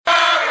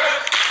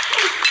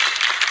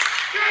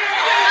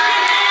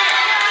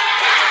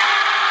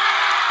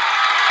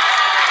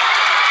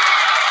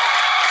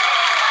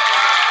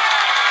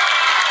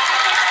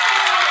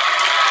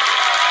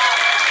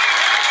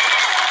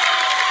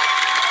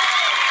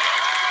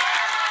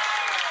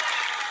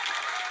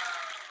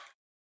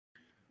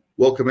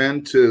Welcome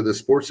into the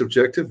Sports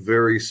Objective.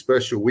 Very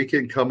special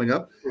weekend coming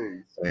up.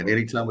 And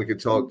anytime we can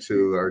talk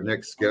to our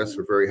next guest,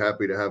 we're very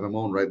happy to have him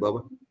on, right,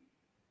 Bubba?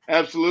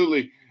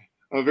 Absolutely.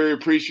 I'm very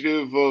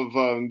appreciative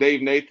of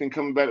Dave Nathan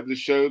coming back to the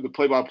show, the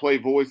play-by-play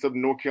voice of the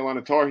North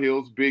Carolina Tar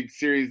Heels. Big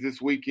series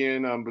this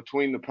weekend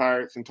between the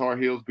Pirates and Tar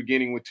Heels,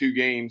 beginning with 2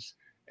 games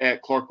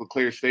at Clark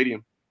LeClaire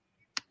Stadium.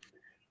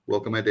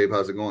 Welcome in, Dave.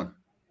 How's it going?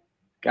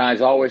 Guys,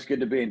 always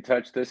good to be in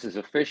touch. This is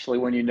officially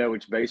when you know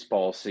it's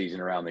baseball season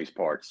around these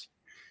parts.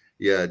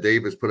 Yeah,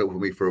 Dave has put up with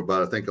me for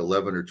about, I think,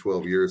 11 or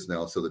 12 years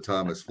now, so the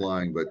time is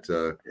flying. But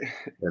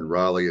and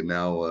Raleigh, and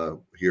now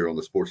here on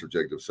the Sports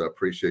Objective. So I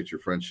appreciate your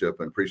friendship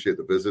and appreciate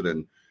the visit.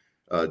 And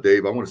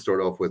Dave, I want to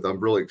start off with, I'm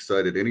really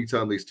excited.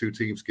 Anytime these two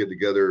teams get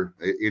together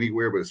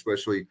anywhere, but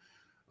especially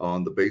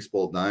on the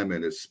baseball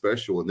diamond, is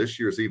special. And this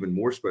year is even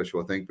more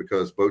special, I think,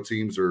 because both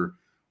teams are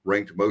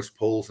ranked most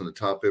polls in the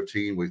top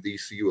 15, with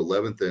ECU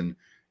 11th and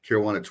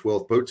Carolina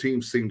 12th. Both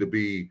teams seem to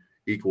be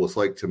equal. It's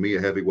like, to me,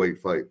 a heavyweight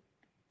fight.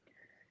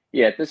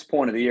 Yeah, at this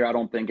point of the year, I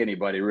don't think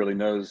anybody really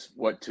knows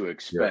what to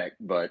expect,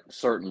 but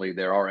certainly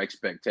there are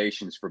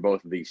expectations for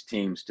both of these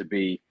teams to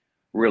be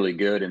really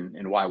good.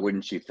 And why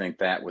wouldn't you think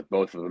that, with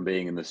both of them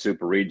being in the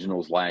Super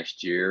Regionals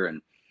last year,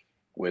 and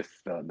with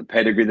the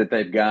pedigree that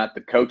they've got,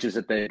 the coaches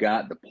that they've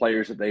got, the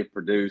players that they've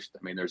produced.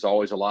 I mean, there's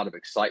always a lot of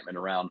excitement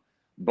around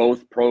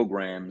both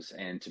programs,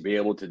 and to be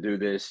able to do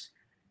this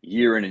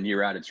year in and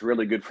year out, it's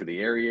really good for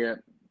the area.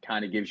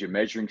 Kind of gives you a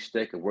measuring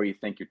stick of where you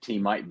think your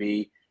team might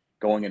be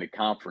going into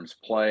conference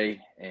play,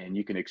 and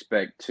you can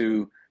expect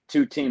two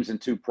teams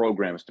and 2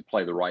 programs to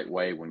play the right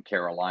way when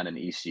Carolina and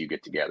ECU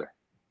get together.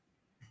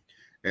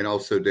 And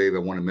also, Dave, I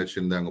want to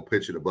mention that I'm going to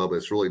pitch it above.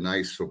 It's really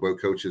nice for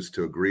both coaches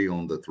to agree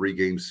on the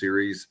 3-game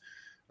series.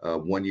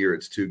 One year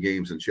it's 2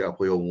 games in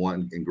Chapel Hill,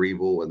 1 in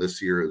Greenville, and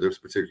this year, this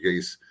particular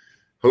case,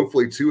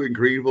 hopefully 2 in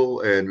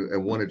Greenville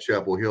and 1 in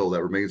Chapel Hill.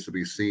 That remains to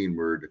be seen.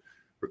 We're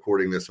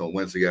recording this on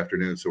Wednesday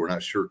afternoon, so we're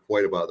not sure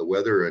quite about the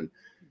weather. And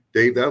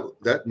Dave,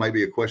 that might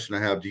be a question I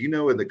have. Do you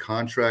know in the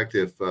contract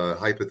if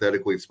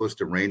hypothetically it's supposed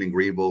to rain in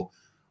Greenville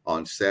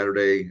on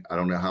Saturday? I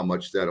don't know how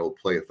much that'll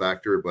play a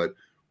factor, but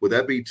would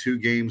that be 2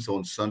 games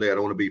on Sunday? I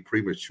don't want to be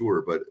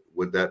premature, but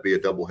would that be a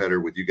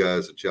doubleheader with you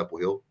guys at Chapel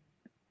Hill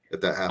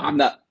if that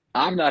happens?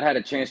 I've not had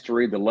a chance to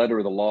read the letter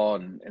of the law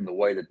and the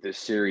way that this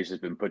series has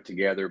been put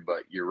together,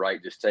 but you're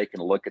right. Just taking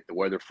a look at the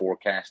weather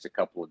forecast a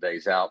couple of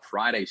days out,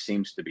 Friday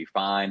seems to be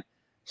fine.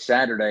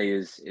 Saturday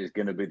is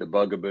going to be the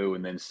bugaboo,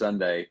 and then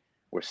Sunday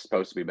we're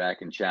supposed to be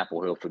back in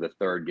Chapel Hill for the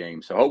 3rd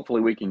game. So hopefully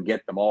we can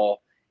get them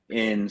all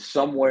in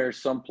somewhere,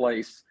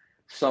 someplace,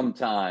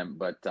 sometime.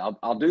 But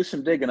I'll do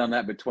some digging on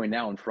that between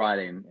now and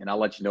Friday, and I'll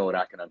let you know what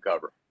I can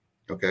uncover.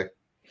 Okay.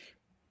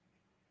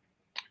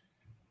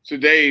 So,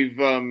 Dave,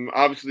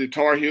 obviously the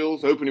Tar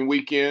Heels opening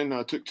weekend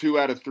took 2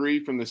 out of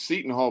 3 from the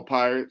Seton Hall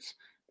Pirates.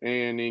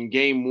 And in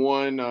game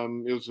 1,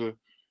 it was a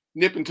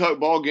nip and tuck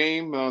ball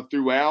game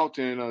throughout,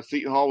 and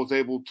Seton Hall was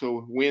able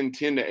to win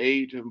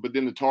 10-8. But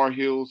then the Tar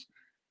Heels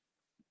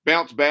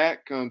bounced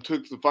back,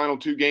 took the final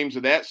 2 games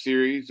of that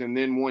series, and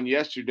then won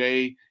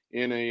yesterday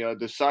in a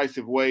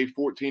decisive way,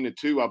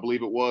 14-2, I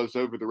believe it was,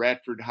 over the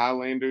Radford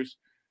Highlanders.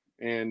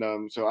 And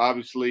so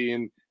obviously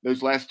in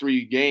those last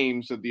 3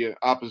 games, the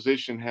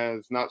opposition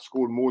has not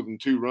scored more than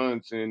 2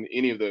 runs in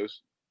any of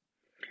those.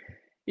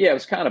 Yeah, it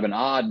was kind of an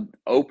odd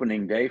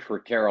opening day for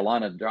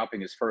Carolina,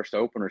 dropping his first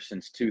opener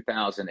since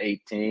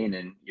 2018,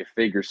 and you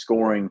figure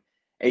scoring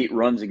 8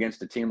 runs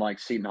against a team like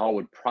Seton Hall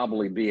would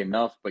probably be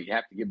enough, but you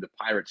have to give the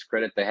Pirates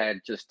credit. They had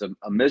just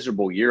a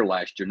miserable year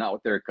last year, not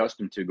what they're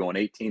accustomed to, going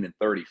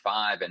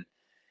 18-35,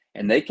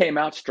 and they came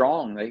out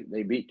strong.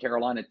 They beat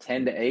Carolina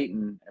 10-8,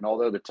 and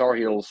although the Tar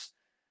Heels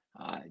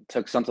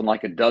took something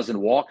like a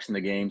dozen walks in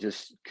the game,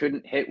 just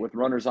couldn't hit with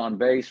runners on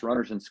base,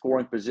 runners in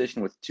scoring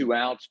position with 2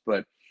 outs,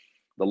 but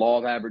the law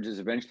of averages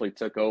eventually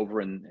took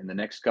over in the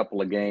next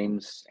couple of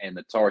games, and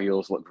the Tar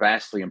Heels looked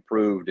vastly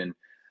improved and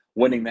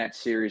winning that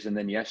series. And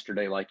then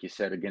yesterday, like you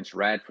said, against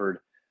Radford,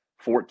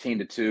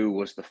 14-2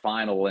 was the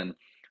final. And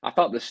I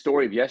thought the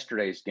story of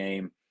yesterday's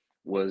game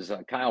was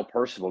Kyle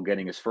Percival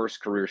getting his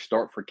first career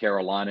start for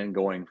Carolina and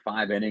going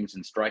 5 innings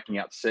and striking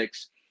out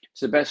 6. It's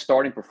the best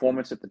starting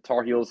performance that the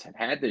Tar Heels have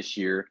had this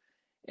year.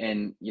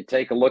 And you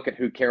take a look at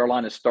who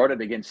Carolina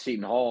started against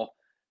Seton Hall: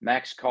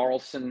 Max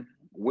Carlson,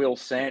 Will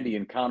Sandy,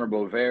 and Connor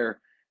Bovair,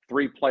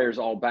 3 players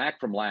all back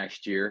from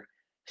last year.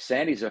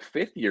 Sandy's a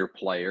 5th-year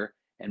player,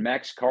 and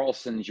Max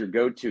Carlson's your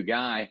go-to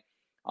guy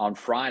on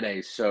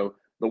Fridays. So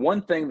the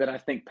one thing that I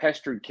think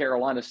pestered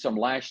Carolina some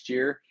last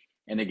year,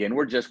 and again,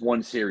 we're just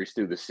 1 series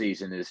through the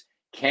season, is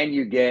can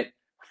you get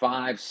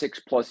 5,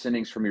 6+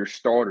 innings from your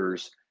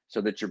starters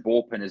so that your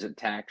bullpen isn't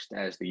taxed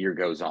as the year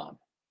goes on?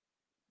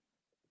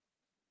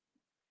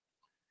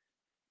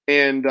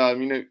 And,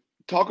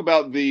 talk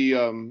about the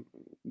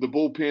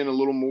bullpen a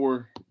little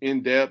more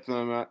in depth.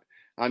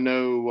 I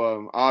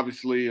know,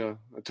 obviously, a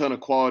ton of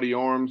quality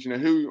arms.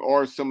 Who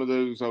are some of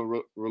those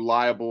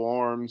reliable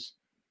arms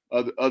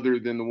other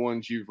than the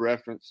ones you've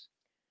referenced?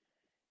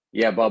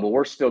 Yeah, Bubba,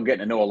 we're still getting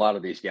to know a lot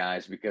of these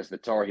guys because the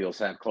Tar Heels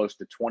have close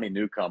to 20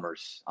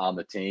 newcomers on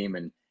the team,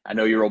 and I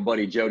know your old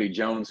buddy Jody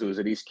Jones, who was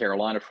at East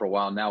Carolina for a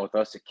while, now with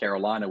us at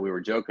Carolina. We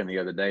were joking the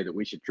other day that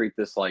we should treat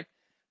this like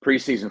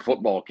preseason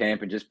football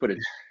camp and just put a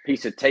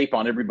piece of tape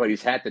on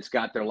everybody's hat that's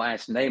got their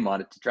last name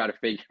on it to try to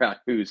figure out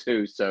who's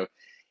who. So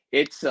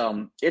it's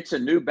a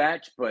new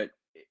batch, but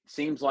it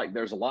seems like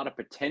there's a lot of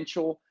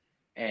potential.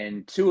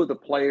 And two of the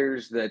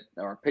players that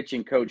our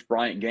pitching coach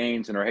Bryant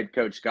Gaines and our head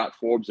coach Scott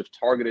Forbes have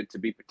targeted to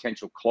be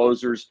potential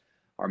closers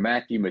are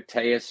Matthew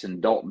Mateus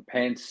and Dalton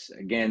Pence.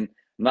 Again,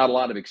 not a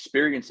lot of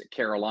experience at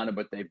Carolina,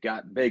 but they've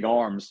got big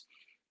arms.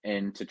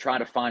 And to try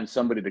to find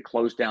somebody to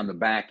close down the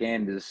back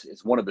end is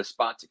one of the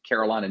spots that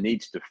Carolina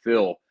needs to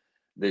fill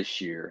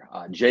this year.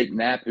 Jake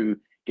Knapp, who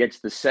gets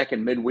the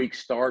second midweek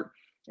start,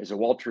 is a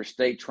Walter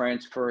State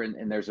transfer,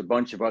 and there's a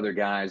bunch of other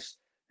guys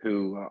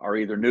who are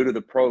either new to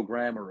the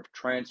program or have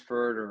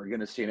transferred or are going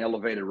to see an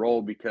elevated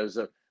role because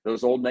of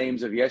those old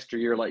names of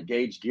yesteryear like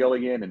Gage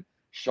Gilligan and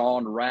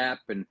Sean Rapp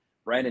and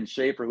Brandon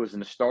Schaefer, who was in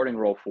the starting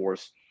role for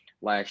us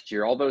last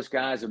year. All those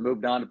guys have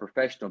moved on to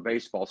professional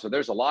baseball. So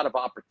there's a lot of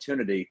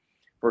opportunity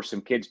for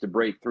some kids to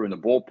break through in the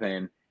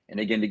bullpen. And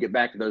again, to get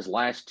back to those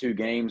last two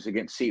games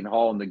against Seton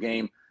Hall and the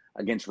game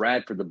against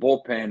Radford, the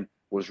bullpen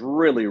was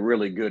really,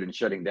 really good in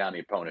shutting down the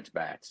opponent's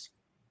bats.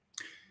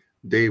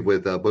 Dave,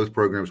 with both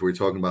programs, we're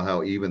talking about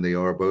how even they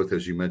are. Both,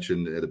 as you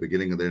mentioned at the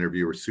beginning of the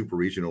interview, are super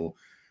regional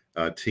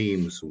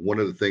teams. One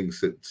of the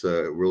things that's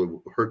really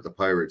hurt the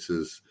Pirates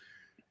is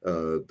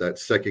that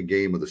second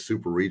game of the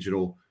super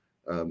regional.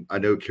 I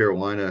know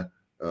Carolina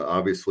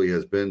obviously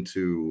has been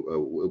to,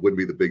 it wouldn't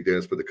be the Big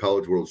Dance, but the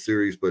College World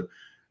Series. But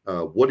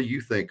what do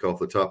you think off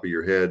the top of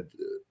your head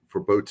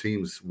for both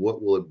teams?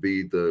 What will it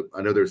be?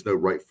 I know there's no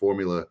right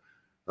formula.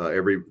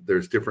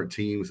 There's different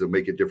teams that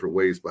make it different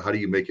ways, but how do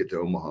you make it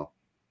to Omaha?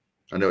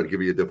 I know it'd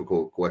give you a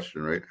difficult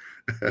question, right?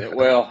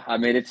 Well, I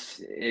mean,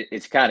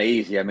 it's kind of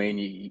easy. I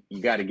mean,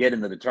 you got to get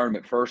into the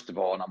tournament first of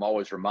all, and I'm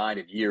always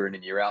reminded year in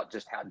and year out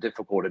just how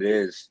difficult it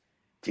is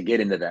to get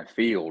into that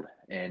field.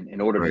 And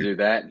in order to do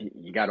that,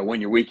 you got to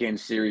win your weekend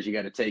series. You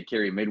got to take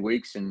care of your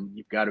midweeks, and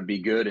you've got to be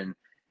good in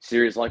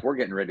series like we're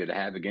getting ready to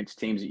have against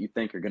teams that you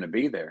think are going to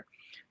be there.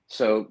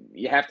 So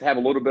you have to have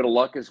a little bit of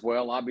luck as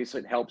well.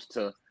 Obviously, it helps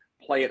to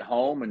play at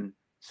home, and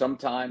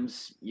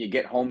sometimes you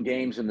get home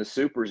games in the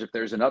supers if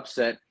there's an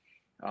upset.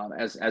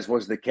 As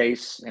was the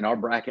case in our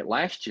bracket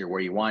last year,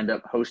 where you wind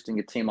up hosting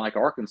a team like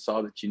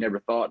Arkansas that you never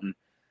thought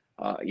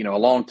in a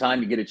long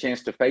time you get a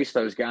chance to face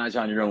those guys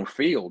on your own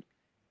field.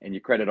 And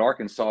you credit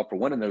Arkansas for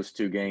winning those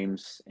two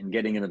games and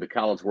getting into the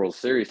College World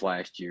Series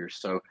last year.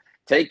 So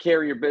take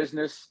care of your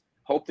business,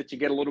 hope that you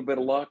get a little bit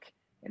of luck,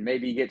 and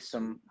maybe you get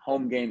some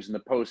home games in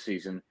the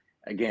postseason.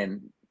 Again,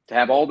 to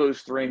have all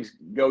those things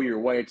go your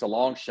way, it's a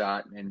long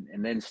shot. And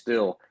then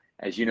still,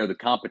 as you know, the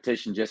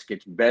competition just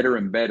gets better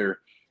and better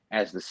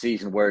as the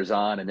season wears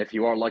on. And if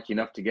you are lucky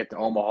enough to get to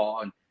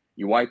Omaha and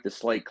you wipe the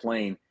slate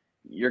clean,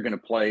 you're going to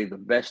play the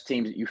best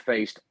teams that you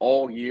faced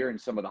all year and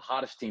some of the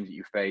hottest teams that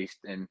you faced.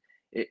 And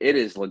it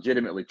is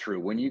legitimately true.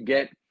 When you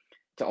get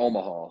to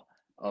Omaha,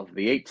 of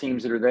the 8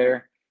 teams that are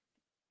there,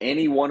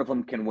 any one of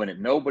them can win it.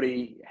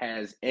 Nobody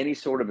has any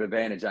sort of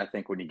advantage, I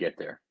think, when you get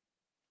there.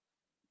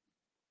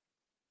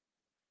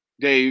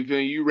 Dave,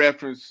 you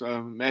referenced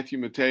Matthew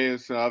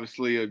Mateus,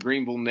 obviously a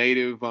Greenville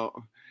native.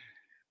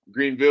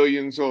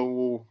 Greenvillians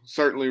will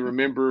certainly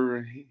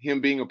remember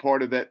him being a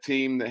part of that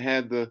team that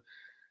had the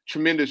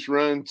tremendous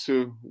run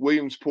to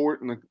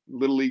Williamsport in the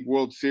Little League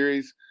World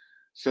Series.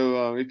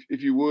 So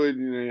if you would,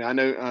 I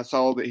know I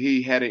saw that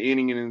he had an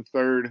inning and a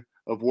third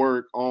of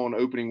work on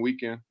opening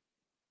weekend.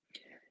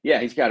 Yeah,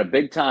 he's got a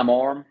big-time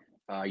arm,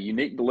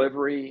 unique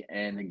delivery,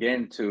 and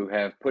again, to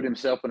have put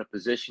himself in a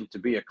position to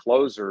be a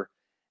closer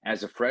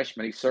as a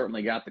freshman, he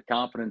certainly got the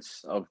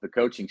confidence of the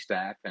coaching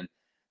staff. And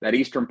that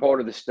eastern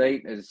part of the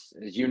state, as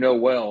you know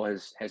well,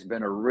 has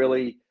been a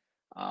really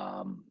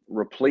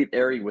replete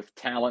area with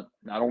talent,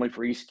 not only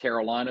for East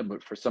Carolina,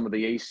 but for some of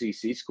the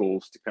ACC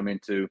schools to come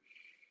into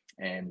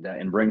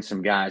and bring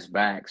some guys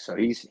back. So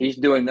he's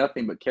doing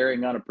nothing but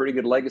carrying on a pretty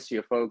good legacy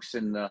of folks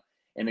in the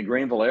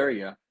Greenville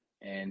area.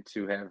 And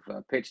to have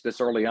pitched this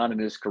early on in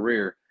his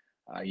career,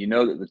 you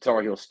know that the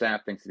Tar Heel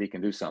staff thinks that he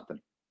can do something.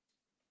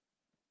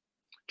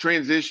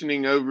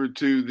 Transitioning over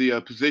to the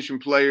position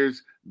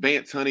players,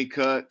 Vance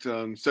Honeycutt,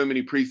 so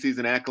many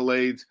preseason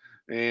accolades,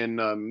 and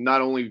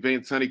not only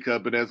Vance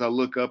Honeycutt, but as I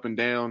look up and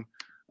down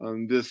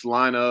this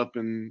lineup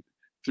and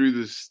through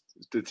the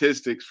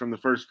statistics from the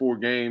first 4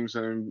 games,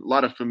 a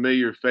lot of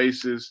familiar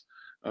faces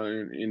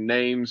in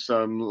names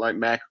like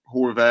Mac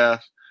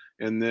Horvath,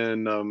 and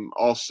then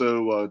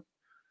also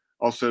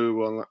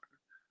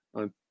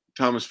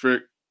Thomas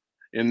Frick,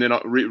 and then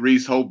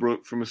Reese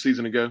Holbrook from a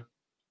season ago.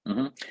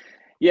 Mm-hmm.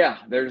 Yeah,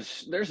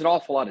 there's an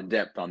awful lot of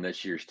depth on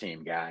this year's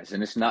team, guys.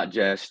 And it's not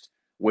just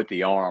with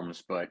the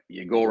arms, but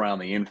you go around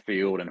the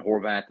infield, and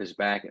Horvath is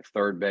back at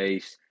third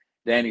base.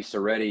 Danny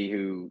Soretti,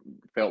 who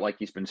felt like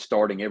he's been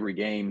starting every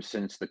game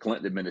since the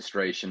Clinton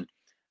administration,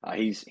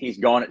 he's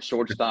gone at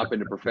shortstop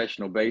into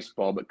professional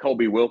baseball. But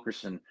Colby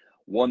Wilkerson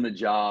won the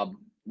job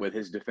with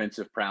his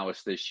defensive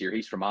prowess this year.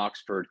 He's from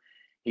Oxford.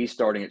 He's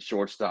starting at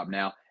shortstop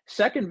now.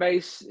 Second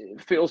base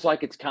feels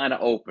like it's kind of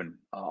open.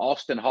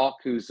 Austin Hawk,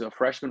 who's a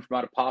freshman from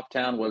out of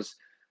Poptown, was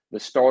the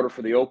starter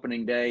for the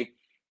opening day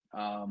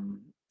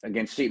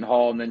against Seton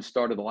Hall, and then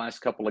started the last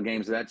couple of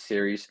games of that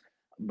series.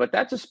 But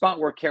that's a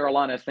spot where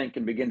Carolina, I think,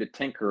 can begin to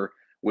tinker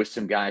with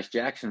some guys.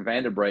 Jackson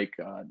Vanderbrake,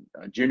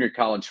 a junior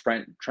college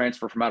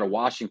transfer from out of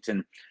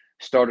Washington,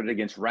 started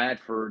against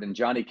Radford, and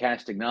Johnny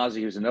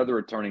Castagnazzi, who's another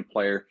returning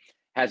player,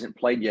 hasn't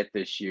played yet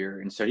this year,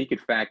 and so he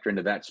could factor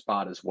into that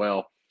spot as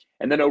well.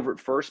 And then over at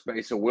first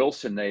base, a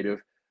Wilson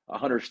native,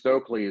 Hunter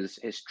Stokely,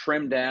 is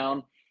trimmed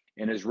down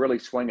and is really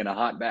swinging a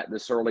hot bat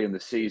this early in the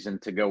season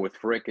to go with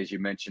Frick, as you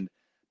mentioned,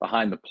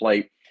 behind the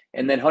plate.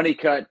 And then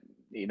Honeycutt,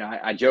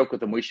 I joke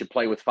with him, we should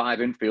play with 5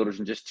 infielders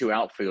and just 2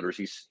 outfielders.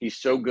 He's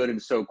so good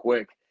and so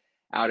quick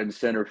out in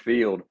center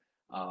field.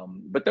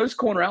 But those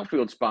corner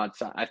outfield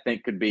spots, I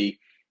think, could be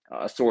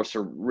a source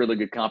of really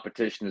good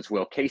competition as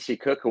well. Casey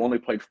Cook, who only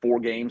played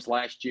 4 games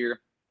last year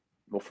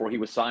before he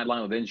was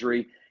sidelined with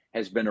injury,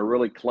 has been a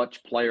really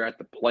clutch player at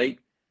the plate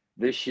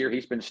this year.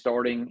 He's been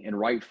starting in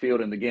right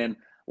field, and again,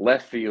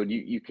 left field,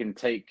 you can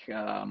take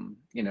a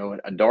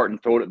dart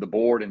and throw it at the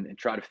board and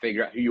try to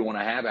figure out who you want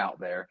to have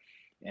out there.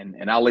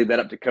 And I'll leave that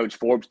up to Coach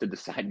Forbes to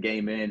decide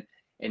game in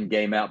and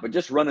game out. But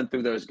just running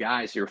through those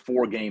guys here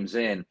 4 games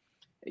in,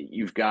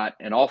 you've got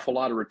an awful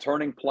lot of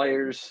returning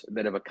players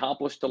that have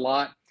accomplished a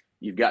lot.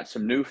 You've got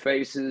some new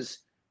faces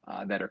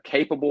that are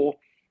capable.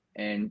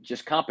 And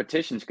just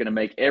competition is going to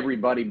make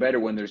everybody better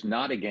when there's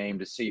not a game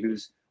to see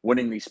who's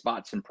winning these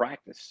spots in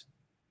practice.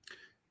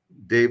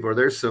 Dave, are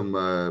there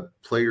some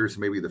players,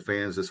 maybe the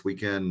fans this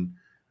weekend,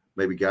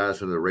 maybe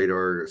guys under the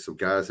radar, some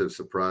guys that have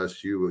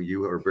surprised you?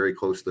 You are very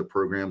close to the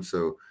program,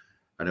 so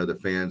I know the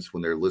fans,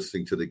 when they're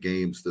listening to the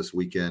games this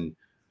weekend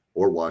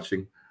or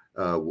watching,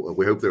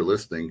 we hope they're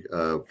listening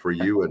for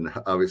you and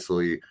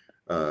obviously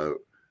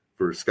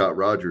for Scott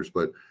Rogers.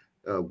 But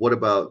what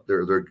about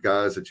there are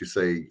guys that you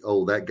say,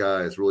 oh, that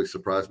guy has really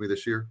surprised me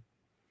this year?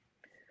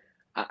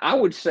 I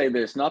would say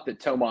this, not that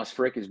Tomas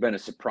Frick has been a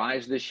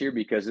surprise this year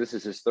because this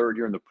is his 3rd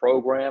year in the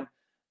program,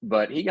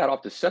 but he got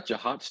off to such a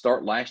hot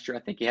start last year.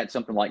 I think he had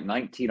something like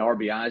 19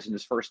 RBIs in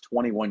his first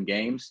 21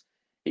 games.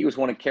 He was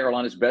one of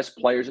Carolina's best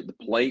players at the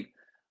plate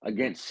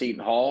against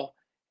Seton Hall.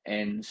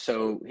 And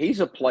so he's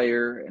a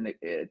player and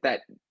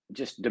that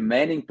just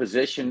demanding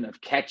position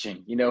of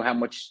catching, how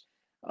much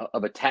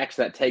of a tax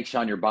that takes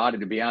on your body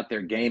to be out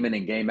there game in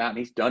and game out. And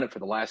he's done it for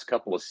the last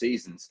couple of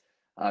seasons.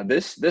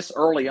 This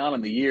early on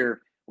in the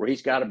year where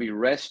he's got to be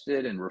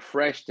rested and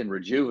refreshed and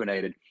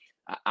rejuvenated,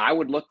 I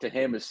would look to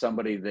him as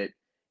somebody that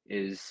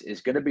is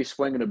going to be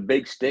swinging a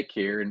big stick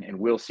here. And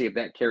we'll see if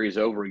that carries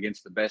over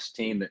against the best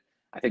team that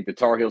I think the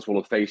Tar Heels will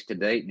have faced to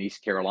date in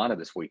East Carolina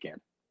this weekend.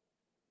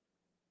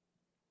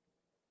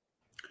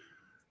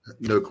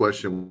 No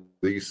question.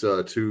 These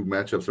 2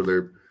 matchups are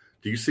there.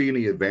 Do you see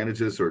any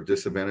advantages or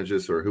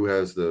disadvantages, or who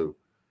has the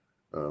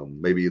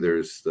maybe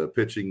there's the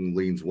pitching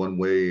leans one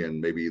way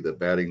and maybe the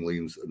batting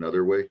leans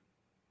another way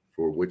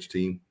for which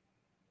team?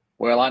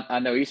 Well, I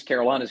know East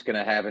Carolina is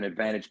going to have an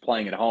advantage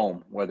playing at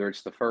home, whether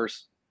it's the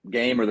first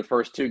game or the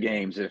first 2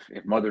 games, if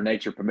Mother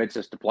Nature permits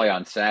us to play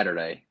on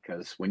Saturday.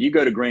 Because when you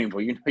go to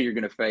Greenville, you're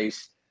going to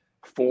face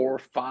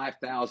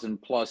 4,000-5,000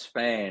 plus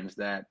fans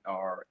that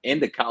are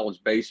into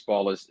college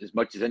baseball as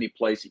much as any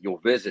place that you'll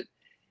visit.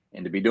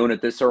 And to be doing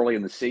it this early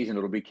in the season,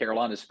 it'll be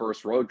Carolina's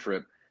first road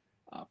trip.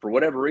 For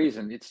whatever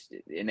reason, it's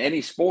in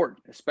any sport,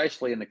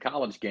 especially in the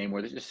college game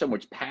where there's just so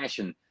much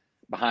passion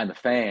behind the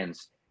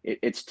fans.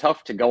 It's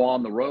tough to go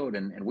on the road.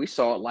 And we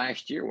saw it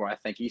last year where I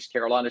think East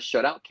Carolina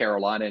shut out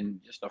Carolina in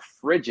just a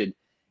frigid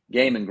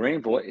game in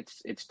Greenville.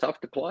 It's tough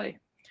to play.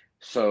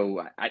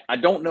 So I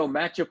don't know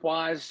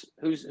matchup-wise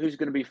who's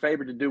going to be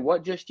favored to do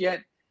what just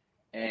yet.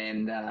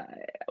 And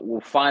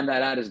we'll find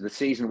that out as the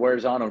season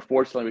wears on.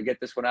 Unfortunately, we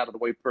get this one out of the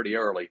way pretty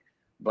early.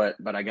 But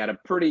I got a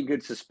pretty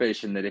good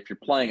suspicion that if you're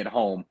playing at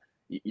home,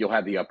 you'll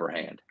have the upper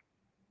hand.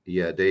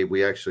 Yeah, Dave,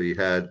 we actually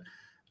had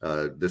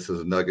this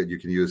is a nugget you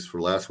can use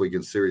for last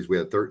weekend's series. We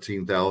had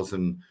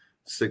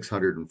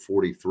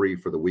 13,643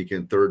 for the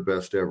weekend, 3rd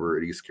best ever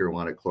at East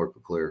Carolina at Clark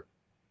LeClaire.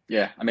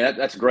 Yeah, I mean,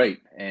 that's great.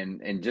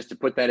 And just to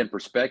put that in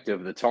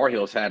perspective, the Tar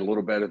Heels had a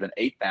little better than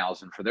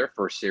 8,000 for their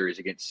first series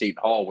against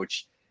Seton Hall,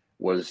 which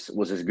was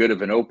as good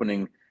of an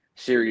opening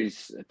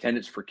series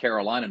attendance for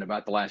Carolina in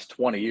about the last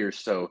 20 years.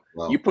 So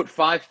wow. You put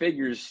 5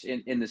 figures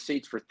in the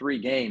seats for 3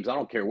 games, I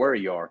don't care where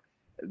you are.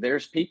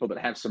 There's people that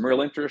have some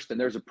real interest, and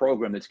there's a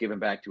program that's giving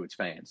back to its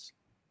fans.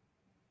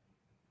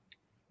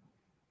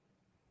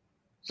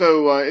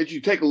 So as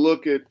you take a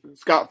look at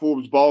Scott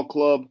Forbes Ball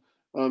Club,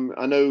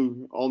 I know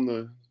on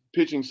the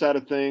pitching side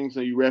of things,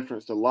 you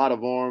referenced a lot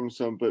of arms,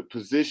 but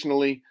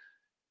positionally,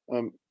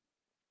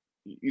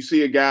 you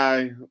see a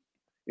guy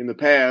in the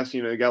past,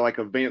 a guy like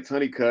a Vance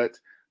Honeycutt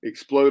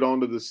explode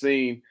onto the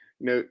scene.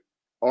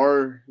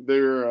 Are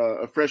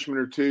there a freshman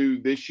or 2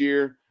 this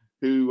year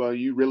who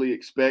you really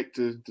expect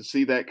to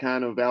see that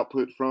kind of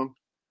output from?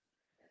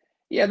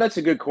 Yeah, that's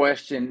a good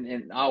question.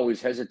 And I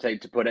always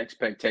hesitate to put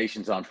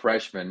expectations on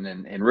freshmen.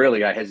 And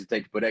really, I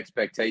hesitate to put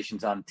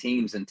expectations on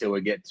teams until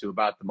we get to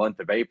about the month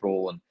of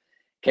April. And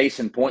Case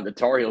in point, the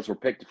Tar Heels were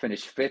picked to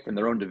finish 5th in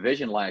their own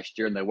division last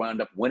year, and they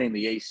wound up winning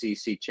the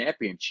ACC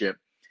championship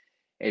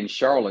in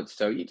Charlotte.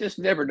 So you just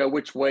never know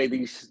which way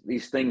these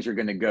things are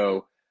going to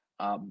go.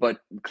 But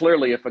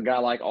clearly, if a guy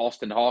like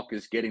Austin Hawke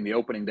is getting the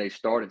opening day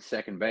start at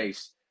second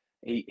base,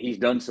 he's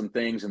done some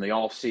things in the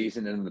offseason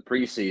and in the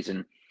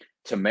preseason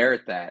to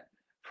merit that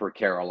for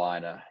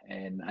Carolina.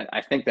 And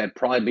I think that'd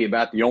probably be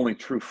about the only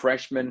true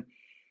freshman,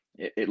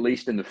 at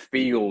least in the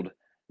field,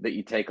 that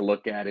you take a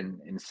look at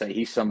and say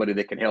he's somebody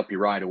that can help you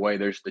right away.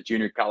 There's the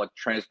junior college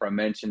transfer I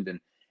mentioned,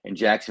 and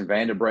Jackson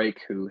Vanderbrake,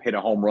 who hit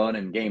a home run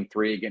in Game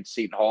 3 against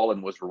Seton Hall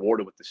and was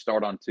rewarded with the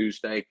start on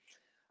Tuesday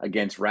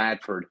against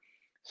Radford.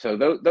 So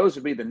those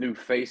would be the new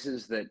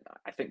faces that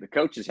I think the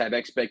coaches have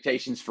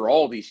expectations for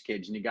all these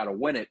kids, and you got to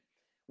win it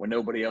when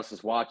nobody else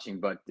is watching.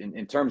 But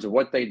in terms of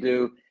what they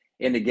do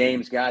in the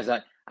games, guys,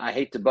 I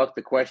hate to buck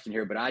the question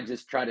here, but I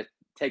just try to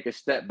take a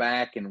step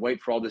back and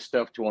wait for all this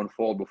stuff to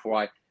unfold before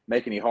I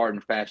make any hard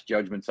and fast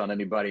judgments on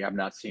anybody I've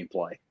not seen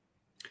play.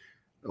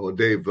 Well,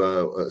 Dave,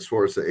 as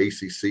far as the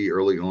ACC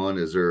early on,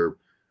 is there,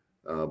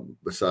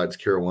 besides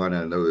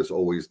Carolina, I know that's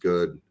always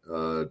good,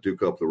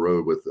 Duke up the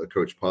road with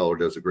Coach Pollard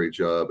does a great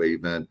job,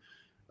 Avent.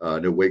 I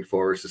know Wake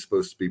Forest is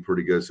supposed to be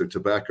pretty good. So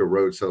Tobacco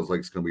Road sounds like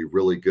it's going to be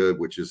really good,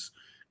 which is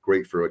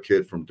great for a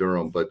kid from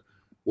Durham. But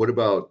what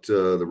about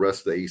the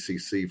rest of the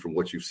ACC from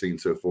what you've seen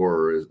so far?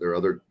 Or is there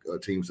other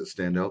teams that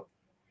stand out?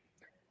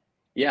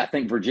 Yeah, I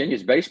think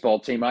Virginia's baseball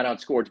team might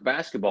outscore its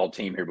basketball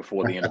team here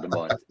before the end of the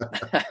month.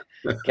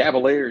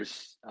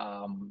 Cavaliers,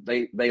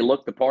 they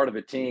look the part of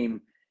a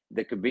team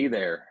that could be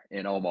there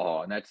in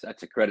Omaha, and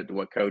that's a credit to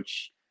what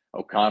Coach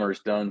O'Connor has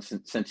done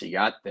since he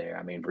got there.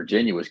 I mean,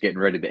 Virginia was getting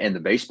ready to end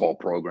the baseball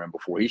program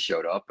before he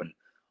showed up, and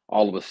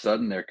all of a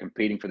sudden they're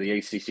competing for the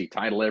ACC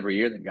title every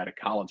year. They've got a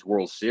College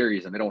World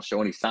Series, and they don't show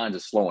any signs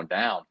of slowing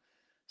down.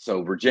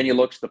 So Virginia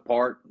looks the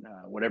part.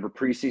 Whatever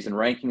preseason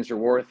rankings are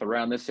worth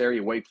around this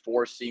area, Wake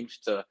Forest seems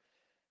to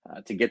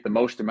get the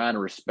most amount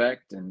of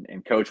respect,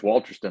 and Coach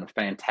Walter's done a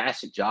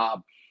fantastic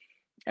job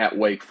at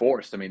Wake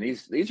Forest. I mean,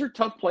 these are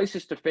tough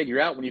places to figure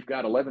out when you've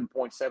got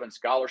 11.7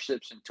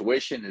 scholarships and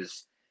tuition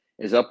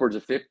is upwards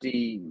of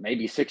 $50,000,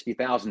 maybe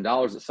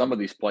 $60,000 at some of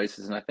these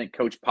places. And I think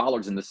Coach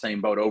Pollard's in the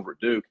same boat over at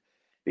Duke.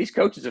 These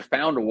coaches have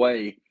found a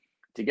way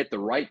to get the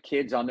right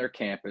kids on their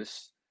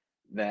campus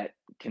that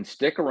can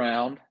stick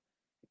around,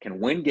 can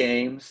win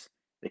games,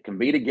 that can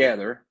be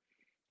together,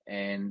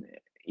 and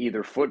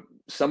either foot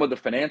some of the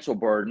financial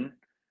burden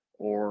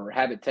or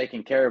have it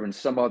taken care of in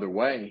some other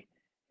way.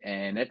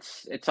 And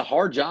it's a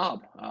hard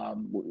job.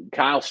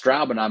 Kyle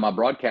Straub and I, my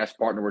broadcast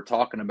partner, were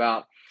talking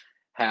about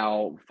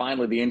how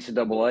finally the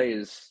NCAA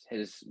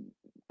has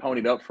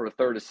ponied up for a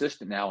third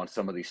assistant now on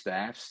some of these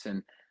staffs.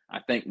 And I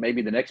think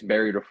maybe the next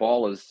barrier to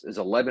fall is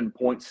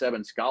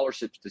 11.7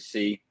 scholarships to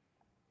see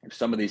if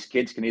some of these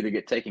kids can either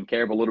get taken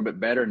care of a little bit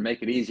better and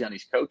make it easy on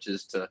these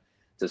coaches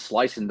to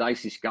slice and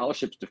dice these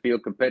scholarships to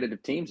field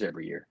competitive teams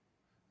every year.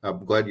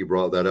 I'm glad you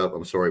brought that up.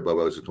 I'm sorry,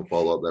 Bubba, I was just going to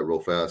follow up that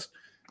real fast.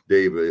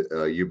 Dave,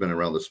 you've been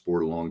around the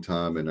sport a long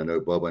time, and I know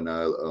Bubba and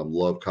I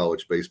love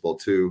college baseball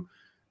too,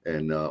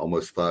 and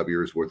almost 5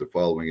 years worth of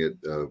following it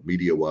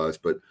media-wise.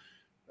 But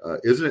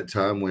isn't it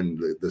time when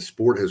the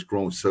sport has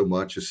grown so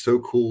much? It's so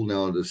cool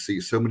now to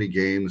see so many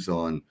games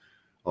on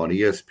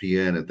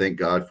ESPN, and thank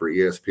God for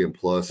ESPN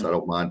Plus. I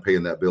don't mind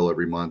paying that bill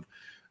every month.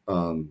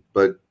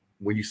 But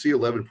when you see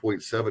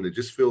 11.7, it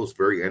just feels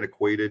very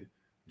antiquated,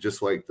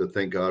 just like the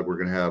thank God we're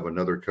going to have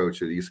another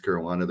coach at East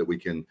Carolina that we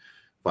can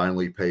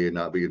finally pay and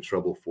not be in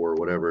trouble for or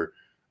whatever.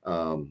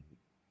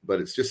 But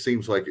it just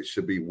seems like it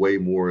should be way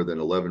more than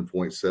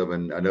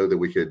 11.7. I know that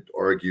we could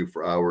argue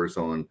for hours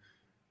on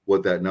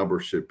what that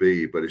number should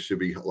be, but it should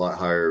be a lot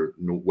higher,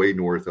 way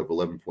north of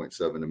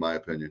 11.7, in my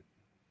opinion.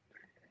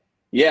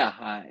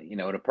 Yeah, in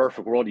a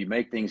perfect world, you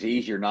make things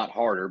easier, not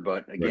harder.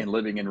 But again, Right.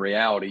 Living in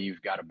reality,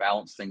 you've got to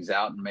balance things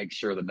out and make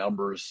sure the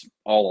numbers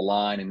all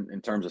align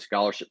in terms of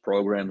scholarship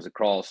programs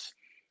across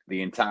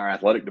the entire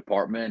athletic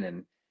department.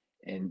 And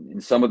in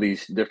some of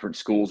these different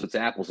schools, it's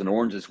apples and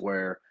oranges,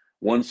 where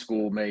one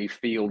school may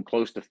field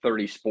close to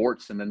 30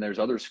 sports, and then there's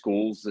other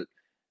schools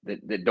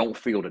that don't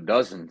field a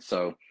dozen.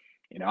 So,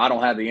 I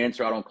don't have the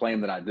answer. I don't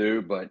claim that I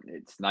do, but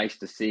it's nice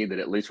to see that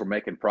at least we're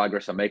making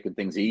progress on making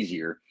things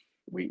easier.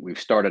 We've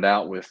started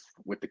out with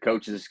the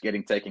coaches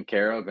getting taken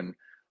care of, and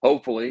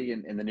hopefully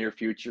in the near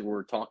future,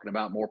 we're talking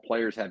about more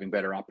players having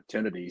better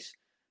opportunities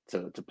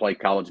to play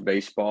college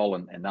baseball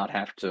and not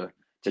have to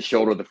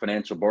shoulder the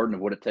financial burden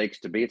of what it takes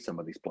to be at some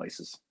of these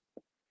places.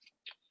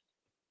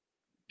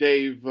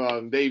 Dave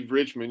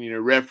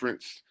Richmond,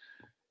 referenced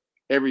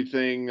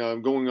everything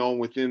going on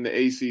within the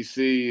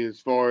ACC as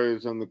far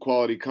as the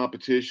quality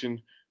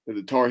competition that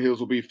the Tar Heels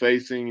will be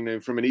facing.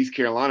 From an East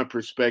Carolina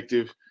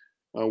perspective,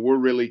 we're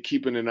really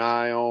keeping an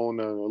eye on,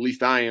 at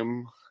least I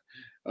am,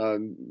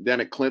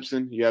 down at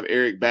Clemson. You have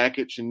Eric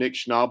Bakich and Nick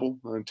Schnabel,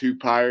 two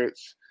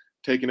Pirates,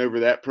 taking over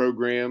that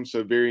program.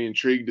 So very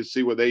intrigued to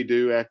see what they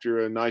do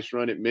after a nice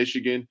run at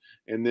Michigan.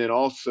 And then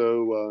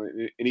also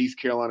an East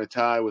Carolina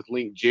tie with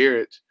Link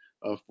Jarrett,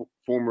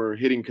 former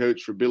hitting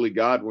coach for Billy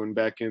Godwin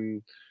back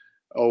in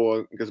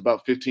I guess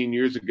about 15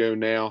 years ago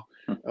now.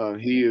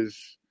 He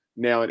is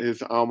now at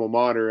his alma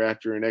mater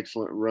after an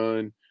excellent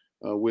run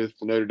with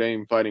the Notre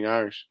Dame Fighting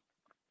Irish.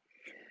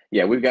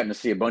 Yeah, we've gotten to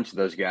see a bunch of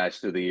those guys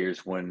through the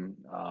years. When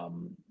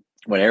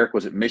Eric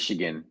was at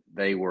Michigan,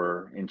 they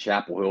were in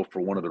Chapel Hill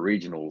for one of the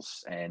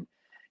regionals. And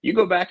you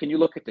go back and you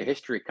look at the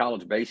history of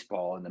college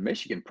baseball, and the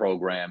Michigan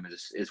program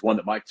is one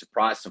that might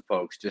surprise some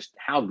folks, just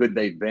how good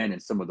they've been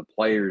and some of the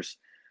players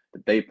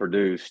that they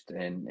produced.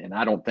 And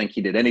I don't think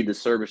he did any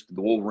disservice to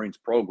the Wolverines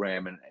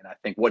program. And I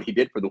think what he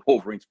did for the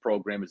Wolverines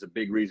program is a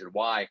big reason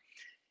why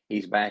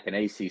he's back in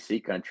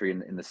ACC country.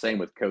 And the same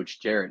with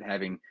Coach Jarrett,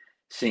 having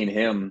seen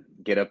him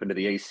get up into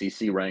the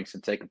ACC ranks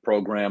and take a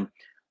program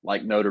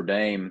like Notre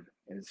Dame.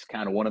 It's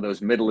kind of one of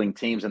those middling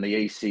teams in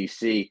the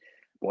ACC.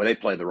 Boy, they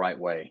play the right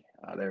way.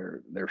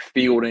 They're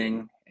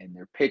fielding and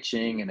they're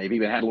pitching, and they've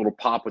even had a little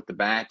pop with the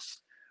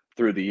bats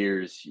through the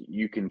years.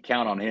 You can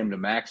count on him to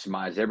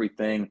maximize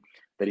everything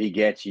that he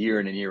gets year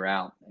in and year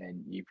out.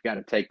 And you've got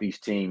to take these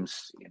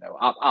teams,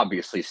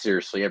 obviously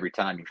seriously every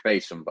time you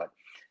face them. But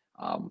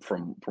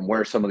from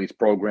where some of these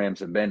programs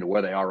have been to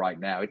where they are right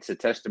now, it's a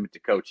testament to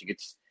coaching.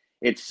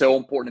 It's so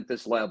important at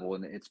this level,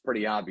 and it's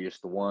pretty obvious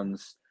the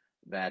ones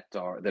that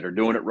are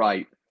doing it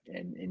right.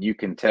 And you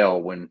can tell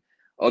when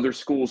other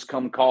schools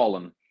come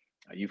calling,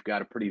 you've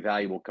got a pretty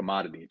valuable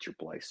commodity at your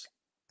place.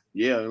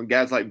 Yeah,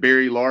 guys like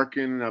Barry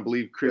Larkin, I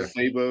believe Chris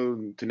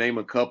Sabo, to name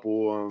a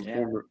couple.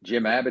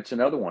 Jim Abbott's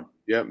another one.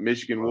 Yeah,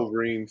 Michigan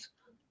Wolverines.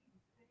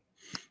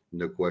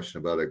 No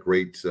question about a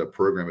great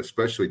program,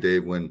 especially,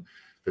 Dave, when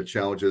the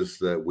challenges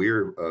that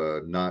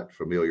we're not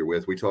familiar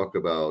with. We talk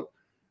about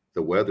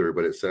the weather,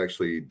 but it's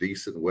actually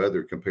decent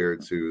weather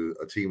compared to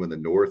a team in the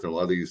north. And a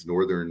lot of these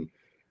northern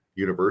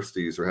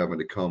universities are having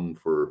to come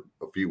for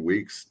a few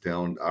weeks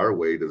down our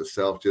way to the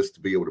south just to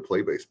be able to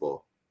play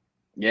baseball.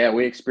 Yeah,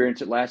 we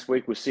experienced it last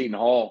week with Seton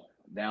Hall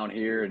down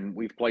here, and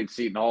we've played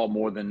Seton Hall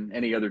more than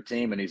any other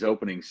team in these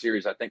opening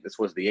series. I think this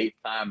was the 8th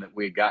time that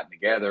we had gotten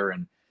together,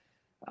 and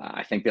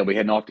I think they'll be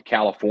heading off to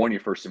California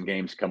for some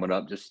games coming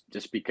up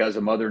just because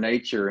of Mother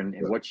Nature and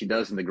what she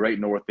does in the great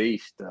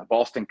Northeast.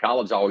 Boston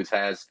College always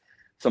has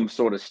some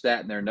sort of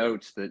stat in their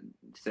notes that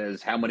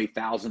says how many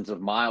thousands of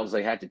miles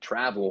they had to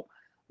travel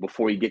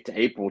before you get to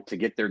April to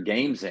get their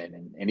games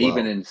in. And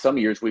even in some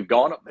years, we've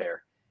gone up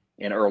there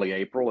in early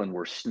April and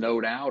we're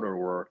snowed out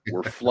or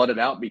we're flooded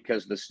out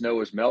because the snow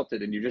has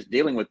melted, and you're just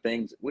dealing with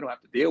things we don't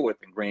have to deal with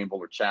in Greenville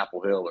or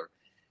Chapel Hill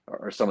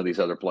or some of these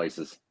other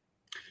places.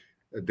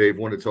 Dave,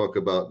 want to talk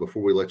about,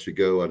 before we let you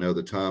go, I know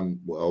the time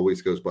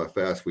always goes by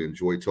fast. We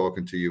enjoy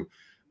talking to you.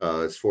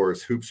 As far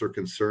as hoops are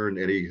concerned,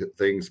 any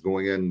things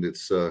going in,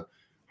 it's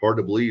hard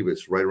to believe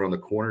it's right around the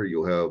corner.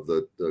 You'll have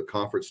the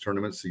conference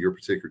tournaments, in your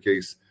particular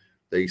case,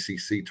 the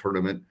ACC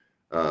tournament,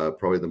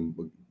 probably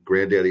the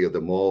granddaddy of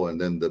them all,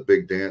 and then the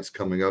big dance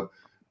coming up.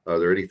 Are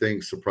there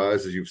anything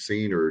surprises you've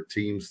seen or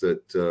teams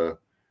that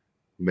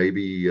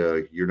maybe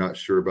you're not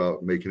sure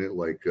about making it?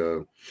 Like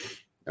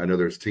I know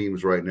there's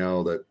teams right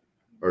now that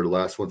are the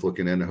last ones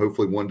looking in.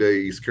 Hopefully one day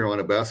East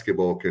Carolina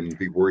basketball can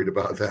be worried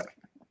about that.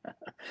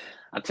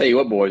 I'll tell you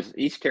what, boys,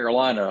 East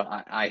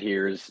Carolina, I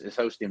hear, is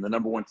hosting the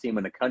number 1 team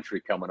in the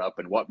country coming up,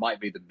 and what might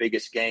be the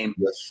biggest game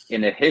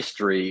in the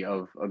history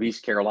of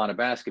East Carolina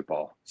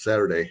basketball.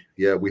 Saturday.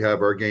 Yeah, we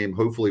have our game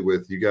hopefully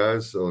with you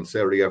guys on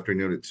Saturday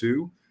afternoon at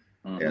 2.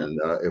 Mm-hmm. And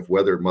if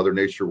Mother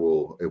Nature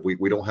will, if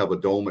we don't have a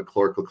dome at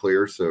Clark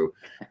LeClaire, so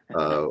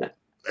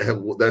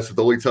that's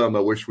the only time I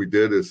wish we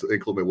did is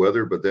inclement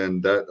weather. But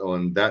then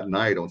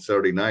on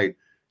Saturday night,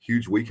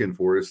 huge weekend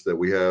for us that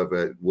we have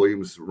at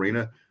Williams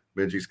Arena,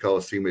 Minji's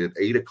Coliseum at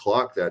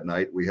 8:00 that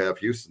night. We have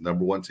Houston,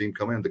 number 1 team,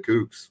 coming in, the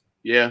Cougs.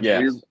 Yeah.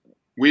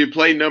 We had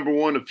played number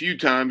 1 a few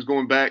times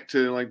going back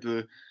to like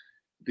the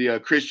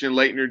Christian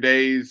Laettner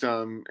days,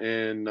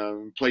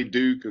 and played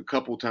Duke a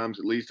couple times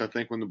at least, I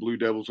think, when the Blue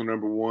Devils were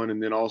number 1,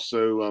 and then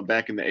also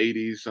back in the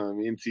 80s,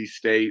 NC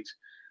State.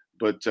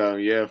 But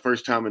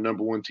first time a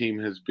number 1 team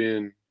has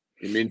been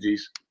in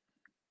Minji's.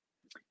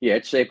 Yeah,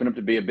 it's shaping up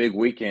to be a big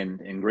weekend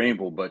in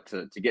Greenville. But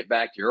to get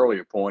back to your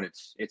earlier point,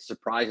 it's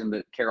surprising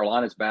that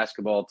Carolina's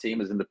basketball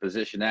team is in the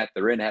position that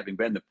they're in, having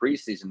been the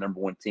preseason number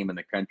 1 team in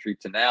the country,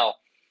 to now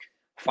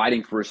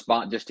fighting for a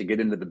spot just to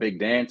get into the big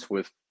dance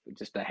with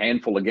just a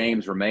handful of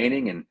games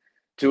remaining. And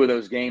 2 of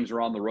those games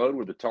are on the road,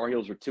 where the Tar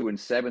Heels are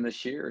 2-7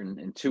 this year,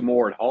 and 2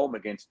 more at home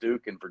against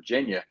Duke and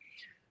Virginia.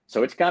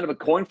 So it's kind of a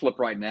coin flip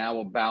right now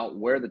about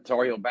where the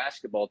Tar Heel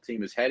basketball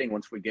team is heading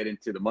once we get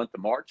into the month of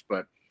March.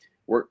 But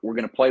we're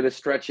going to play this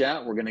stretch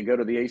out. We're going to go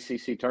to the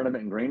ACC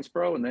tournament in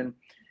Greensboro, and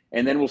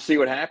then we'll see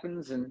what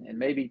happens. And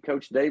maybe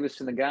Coach Davis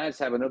and the guys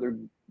have another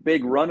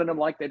big run in them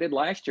like they did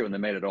last year when they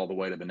made it all the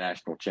way to the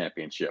national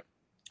championship.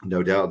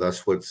 No doubt.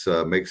 That's what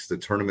makes the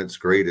tournaments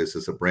great. Is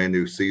it's a brand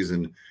new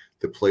season.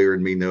 The player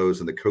in me knows,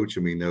 and the coach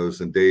in me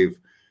knows. And Dave,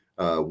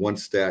 one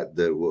stat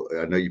that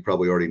I know you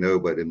probably already know,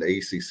 but in the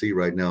ACC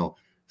right now,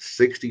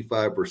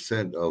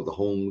 65% of the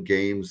home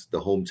games the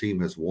home team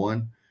has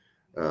won.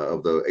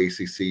 Of the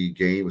ACC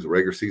games,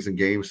 regular season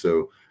games.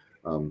 So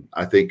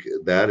I think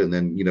that, and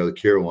then, the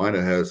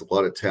Carolina has a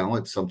lot of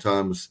talent.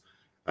 Sometimes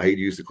I hate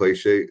to use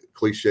the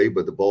cliche,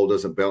 but the ball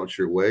doesn't bounce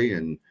your way.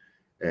 And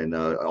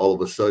all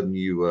of a sudden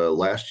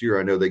last year,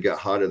 I know they got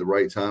hot at the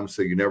right time.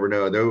 So you never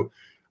know. I know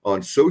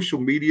on social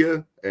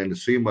media and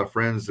seeing my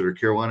friends that are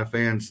Carolina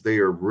fans, they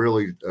are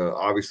really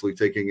obviously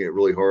taking it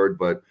really hard,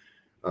 but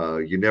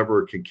you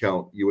never can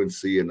count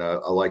UNC. And I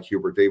like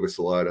Hubert Davis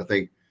a lot. I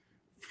think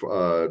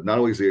not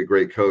only is he a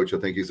great coach, I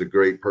think he's a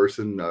great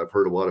person. I've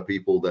heard a lot of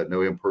people that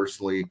know him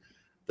personally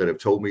that have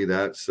told me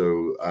that.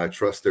 So I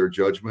trust their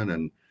judgment,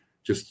 and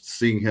just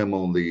seeing him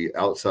on the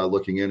outside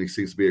looking in, he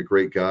seems to be a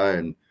great guy,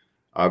 and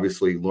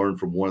obviously learned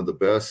from one of the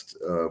best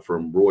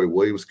from Roy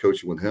Williams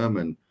coaching with him,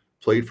 and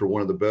played for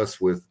one of the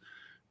best with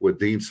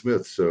Dean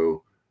Smith.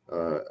 So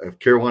if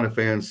Carolina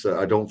fans,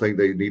 I don't think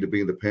they need to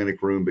be in the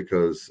panic room,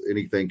 because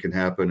anything can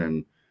happen.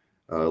 And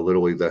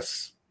literally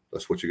that's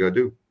what you got to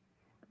do.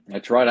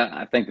 That's right.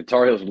 I think the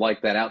Tar Heels would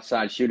like that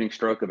outside shooting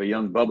stroke of a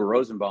young Bubba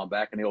Rosenbaum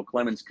back in the old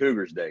Clemens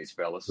Cougars days,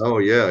 fellas. Oh,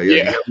 yeah.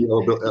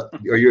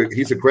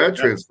 He's a grad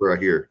transfer, I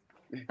hear.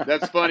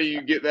 That's funny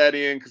you get that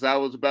in, because I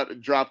was about to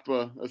drop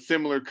a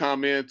similar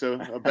comment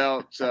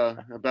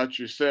about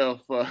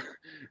yourself,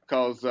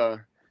 because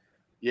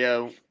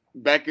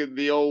back at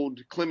the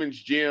old Clemens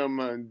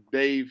gym,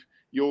 Dave,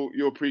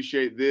 you'll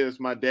appreciate this.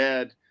 My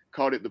dad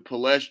called it the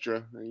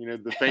Palestra,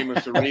 the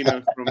famous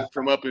arena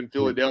from up in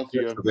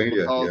Philadelphia,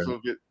 because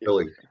of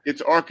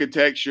its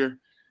architecture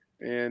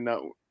and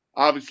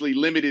obviously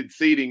limited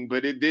seating,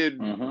 but it did.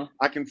 Mm-hmm.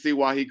 I can see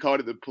why he called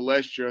it the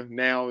Palestra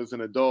now as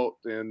an adult,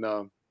 and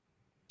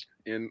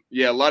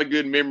a lot of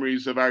good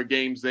memories of our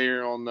games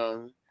there on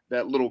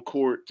that little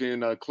court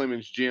in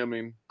Clemens Gym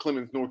in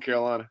Clemens, North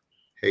Carolina.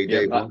 Hey,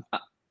 Dave. Go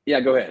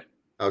ahead.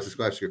 I was just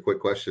going to ask you a quick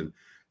question.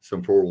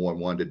 Some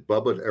 411. Did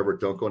Bubba ever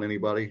dunk on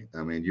anybody?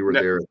 I mean, you were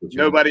there.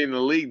 Nobody in the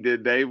league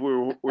did, Dave.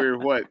 We were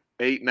what,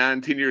 8,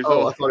 9, 10 years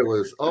old. I thought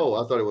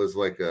it was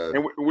like a.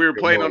 And we were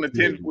playing on a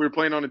 10. We were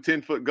playing on a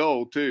 10-foot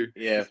goal too.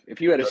 Yeah,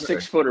 if you had a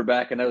 6-footer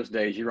back in those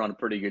days, you're on a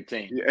pretty good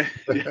team. Yeah.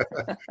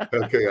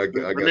 Okay,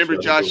 I remember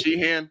Josh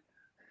Sheehan.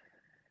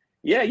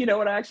 Yeah, you know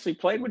what? I actually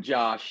played with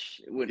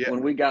Josh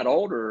when we got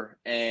older,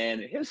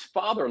 and his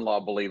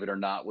father-in-law, believe it or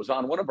not, was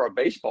on one of our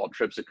baseball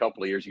trips a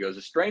couple of years ago. It was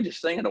the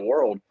strangest thing in the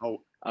world.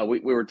 We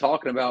were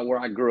talking about where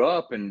I grew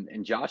up,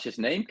 and Josh's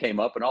name came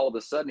up, and all of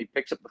a sudden he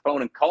picks up the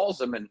phone and calls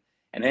him and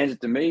hands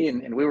it to me,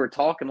 and we were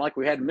talking like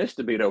we hadn't missed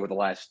a beat over the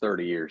last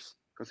 30 years.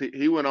 Because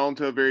he went on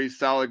to a very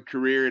solid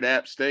career at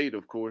App State,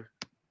 of course.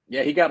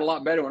 Yeah, he got a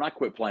lot better when I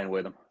quit playing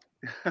with him.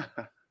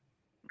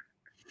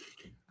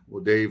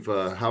 Well, Dave,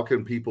 how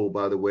can people,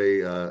 by the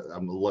way,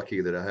 I'm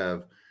lucky that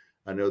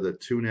I know the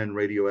TuneIn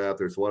radio app.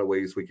 There's a lot of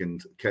ways we can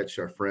catch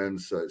our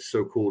friends. It's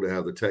so cool to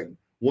have the tech.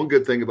 One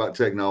good thing about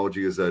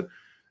technology is that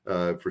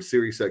for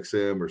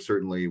SiriusXM, or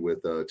certainly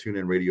with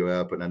TuneIn radio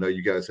app, and I know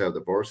you guys have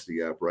the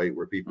Varsity app, right,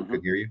 where people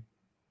can hear you?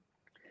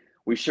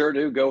 We sure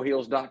do.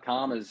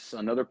 GoHeels.com is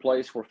another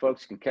place where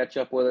folks can catch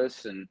up with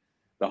us, and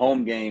the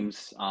home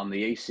games on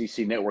the ACC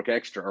Network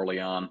Extra early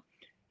on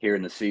here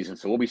in the season.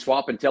 So we'll be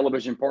swapping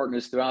television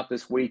partners throughout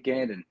this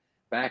weekend, and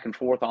back and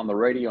forth on the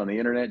radio, on the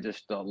internet,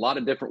 just a lot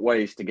of different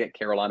ways to get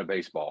Carolina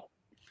baseball.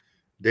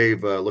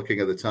 Dave, looking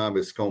at the time,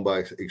 it's going by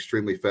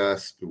extremely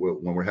fast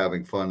when we're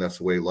having fun. That's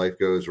the way life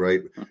goes,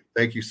 right?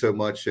 Thank you so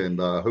much, and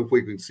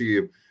hopefully we can see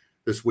you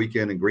this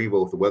weekend in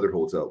Greenville if the weather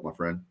holds out, my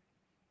friend.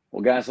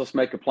 Well, guys, let's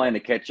make a plan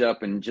to catch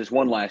up. And just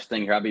one last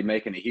thing here. I'd be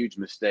making a huge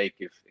mistake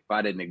if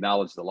I didn't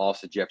acknowledge the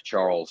loss of Jeff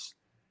Charles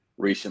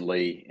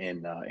recently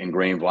in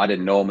Greenville. I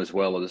didn't know him as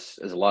well as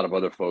a lot of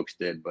other folks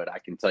did, but I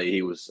can tell you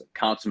he was a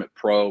consummate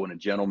pro and a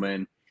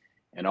gentleman,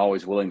 and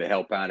always willing to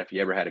help out if you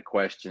ever had a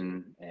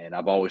question. And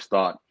I've always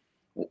thought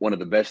one of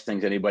the best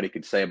things anybody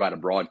could say about a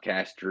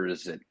broadcaster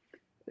is that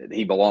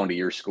he belonged to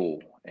your school.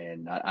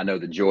 And I know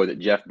the joy that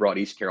Jeff brought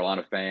East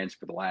Carolina fans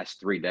for the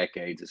last 3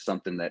 decades is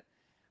something that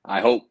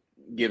I hope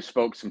gives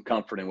folks some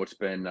comfort in what's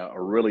been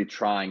a really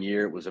trying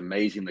year. It was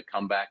amazing the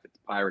comeback that the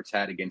Pirates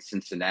had against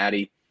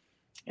Cincinnati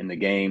in the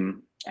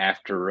game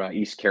after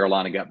East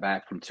Carolina got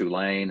back from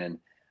Tulane, and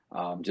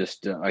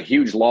just a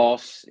huge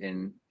loss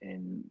in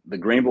the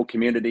Greenville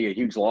community, a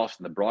huge loss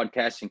in the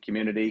broadcasting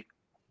community.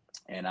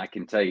 And I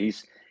can tell you,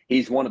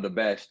 he's one of the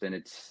best, and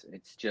it's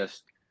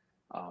just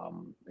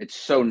it's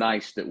so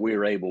nice that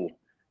we're able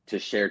to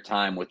share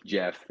time with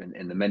Jeff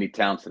and the many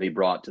talents that he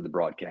brought to the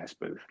broadcast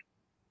booth.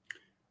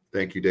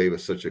 Thank you, Dave.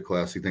 It's such a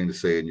classy thing to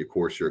say, and of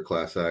course you're a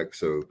class act.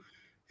 So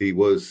he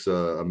was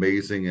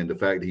amazing, and the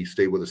fact that he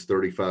stayed with us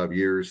 35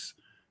 years,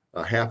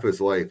 half his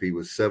life, he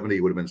was 70,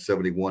 he would have been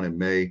 71 in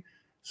May.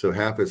 So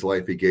half his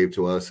life he gave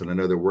to us, and I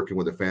know they're working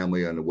with the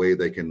family on a way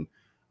they can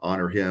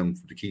honor him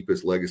to keep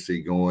his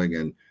legacy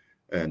going.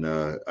 And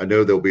I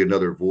know there'll be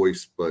another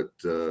voice, but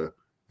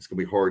it's going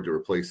to be hard to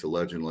replace a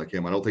legend like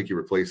him. I don't think you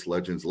replace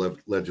legends.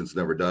 Legends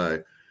never die.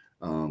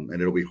 And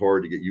it'll be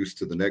hard to get used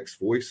to the next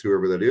voice,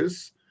 whoever that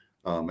is.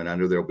 And I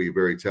know they'll be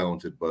very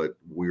talented, but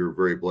we were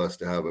very blessed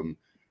to have him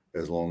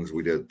as long as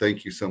we did.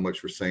 Thank you so much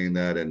for saying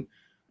that. And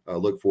I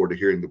look forward to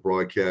hearing the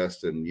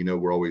broadcast. And,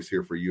 we're always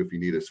here for you if you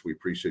need us. We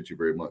appreciate you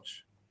very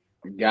much.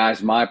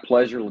 Guys, my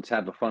pleasure. Let's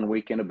have a fun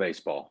weekend of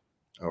baseball.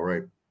 All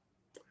right.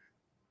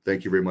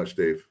 Thank you very much,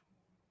 Dave.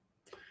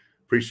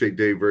 Appreciate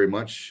Dave very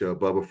much,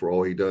 Bubba, for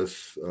all he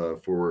does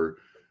for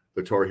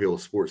the Tar Heel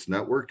Sports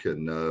Network.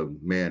 And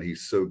man,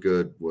 he's so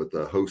good with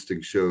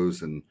hosting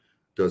shows and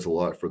does a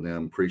lot for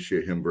them.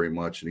 Appreciate him very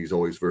much. And he's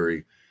always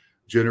very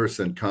generous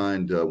and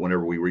kind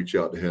whenever we reach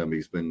out to him.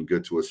 He's been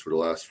good to us for the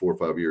last 4 or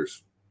 5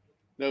 years.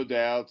 No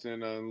doubt.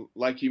 And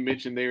like you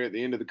mentioned there at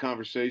the end of the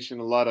conversation,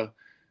 a lot of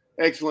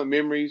excellent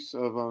memories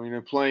of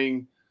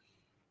playing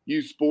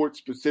youth sports,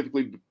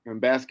 specifically in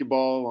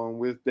basketball,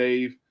 with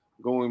Dave,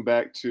 going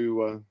back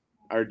to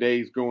our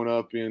days growing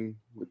up in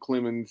the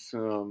Clemens,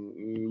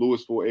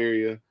 Louisville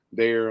area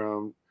there,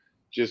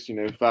 just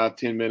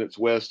 5-10 minutes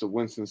west of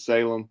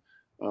Winston-Salem.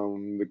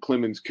 The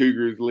Clemens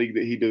Cougars League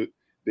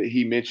that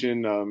he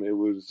mentioned, it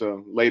was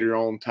later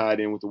on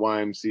tied in with the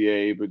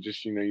YMCA, but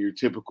just your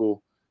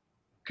typical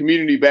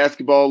community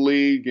basketball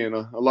league, and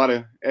a lot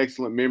of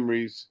excellent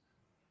memories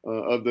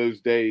of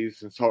those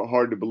days. It's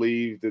hard to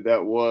believe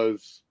that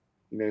was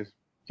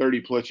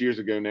 30 plus years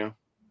ago now.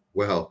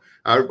 Wow,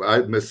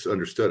 I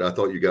misunderstood. I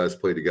thought you guys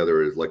played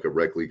together as like a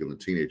rec league in the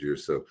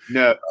teenagers. So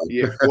no,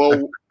 yeah.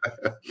 Well,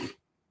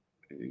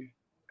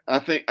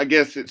 I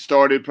guess it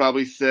started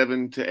probably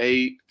 7 to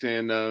 8,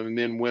 and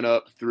then went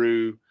up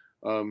through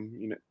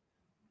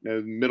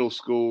middle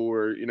school,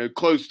 or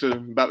close to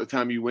about the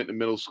time you went to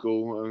middle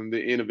school,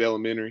 the end of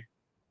elementary.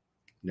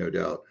 No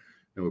doubt,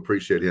 and we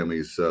appreciate him.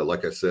 He's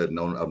like I said,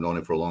 I've known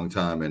him for a long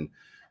time, and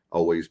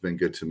always been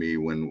good to me.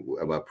 When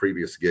my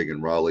previous gig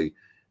in Raleigh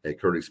at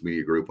Curtis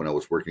Media Group, when I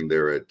was working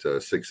there at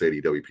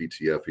 680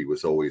 WPTF, he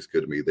was always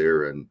good to me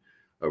there. And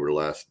over the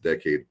last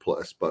decade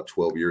plus, about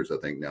 12 years, I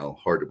think now,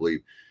 hard to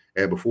believe.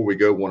 And before we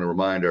go, I want to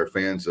remind our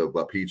fans of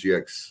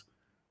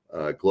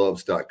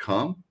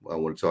PGXgloves.com. I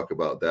want to talk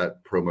about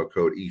that promo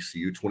code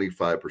ECU,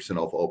 25%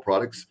 off all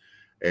products.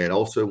 And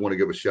also want to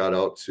give a shout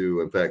out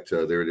to, in fact,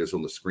 there it is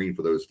on the screen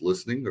for those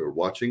listening or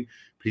watching,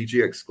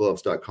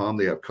 PGXgloves.com.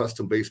 They have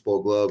custom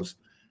baseball gloves,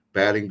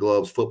 batting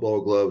gloves, football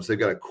gloves. They've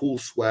got a cool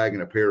swag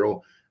and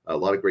apparel, a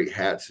lot of great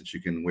hats that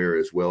you can wear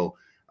as well.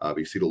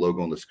 You see the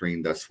logo on the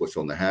screen. That's what's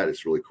on the hat.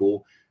 It's really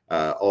cool.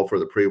 All for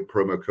the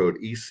promo code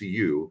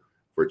ECU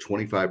for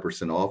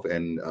 25% off.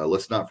 And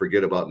let's not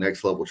forget about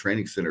Next Level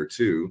Training Center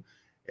too.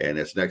 And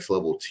it's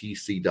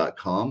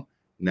nextleveltc.com,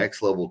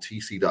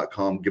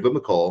 nextleveltc.com. Give them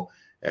a call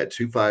at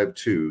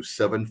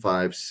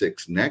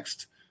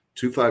 252-756-NEXT,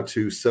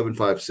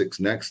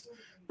 252-756-NEXT.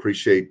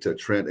 Appreciate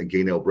Trent and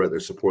Gaynell Brett, their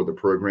support of the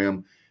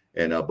program.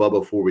 And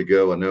Bubba, before we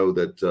go, I know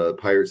that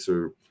Pirates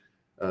are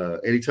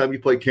anytime you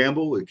play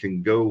Campbell, it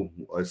can go.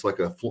 It's like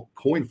a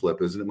coin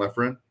flip, isn't it, my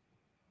friend?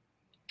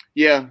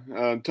 Yeah,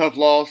 tough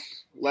loss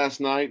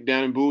last night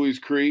down in Bowie's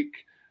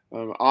Creek.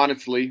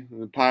 Honestly,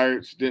 the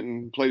Pirates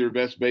didn't play their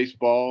best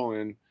baseball,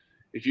 and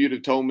if you'd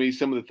have told me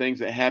some of the things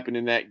that happened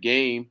in that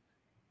game,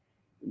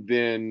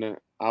 then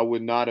I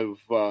would not have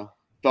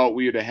thought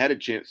we would have had a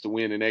chance to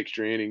win in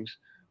extra innings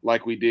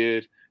like we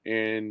did.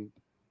 And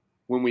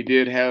when we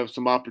did have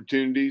some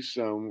opportunities,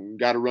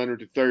 got a runner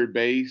to third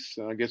base.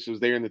 I guess it was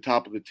there in the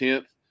top of the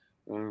 10th.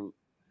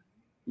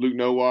 Luke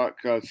Nowak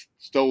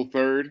stole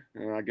third.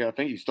 I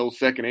think he stole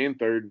second and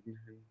third,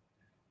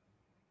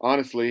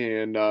 honestly.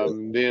 And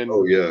then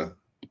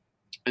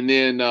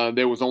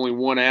there was only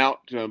one out,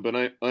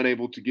 but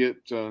unable to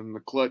get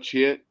the clutch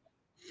hit.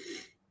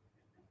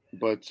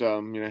 But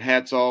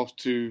hats off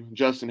to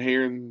Justin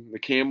Hare and the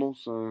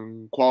Camels,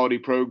 quality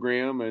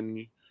program,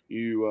 and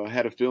you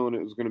had a feeling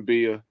it was going to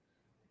be a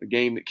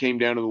game that came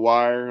down to the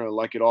wire,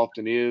 like it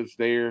often is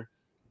there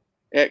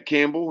at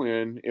Campbell,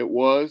 and it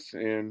was.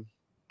 And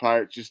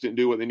Pirates just didn't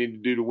do what they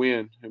needed to do to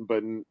win.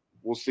 But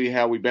we'll see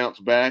how we bounce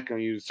back.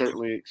 You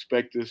certainly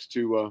expect us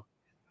to,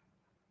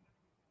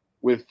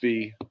 with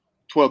the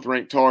 12th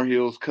ranked Tar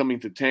Heels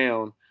coming to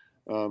town,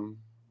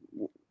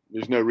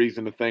 there's no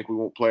reason to think we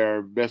won't play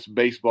our best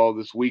baseball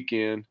this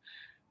weekend,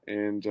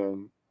 and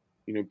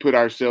put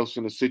ourselves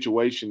in a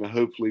situation to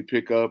hopefully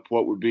pick up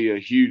what would be a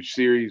huge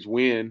series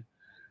win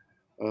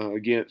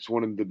against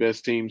one of the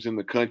best teams in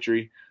the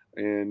country,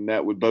 and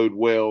that would bode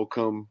well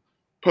come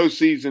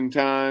postseason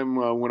time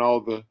when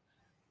all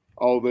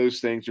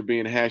those things are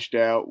being hashed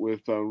out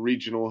with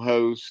regional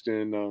host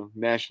and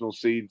national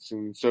seeds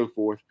and so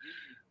forth.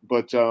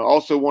 But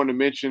also wanted to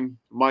mention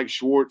Mike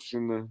Schwartz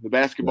and the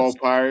basketball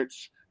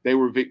Pirates. They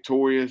were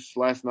victorious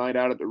last night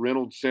out at the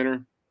Reynolds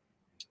Center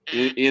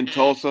in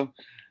Tulsa.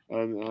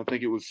 I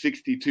think it was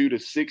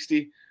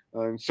 62-60.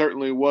 And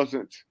certainly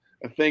wasn't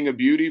a thing of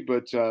beauty,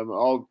 but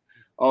all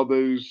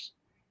those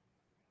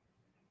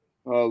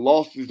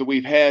losses that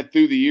we've had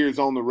through the years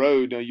on the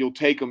road, you'll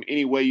take them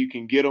any way you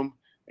can get them.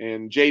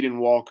 And Jaden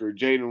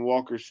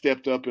Walker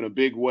stepped up in a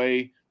big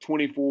way,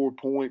 24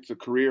 points, a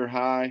career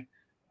high.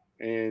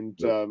 And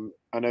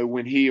I know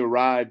when he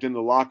arrived in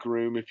the locker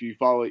room, if you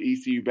follow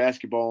ECU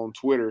basketball on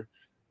Twitter,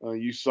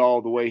 you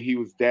saw the way he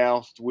was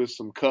doused with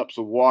some cups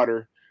of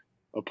water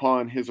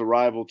upon his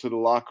arrival to the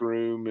locker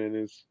room. And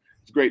it's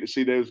great to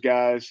see those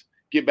guys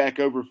get back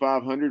over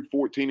 500,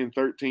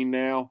 14-13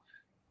 now,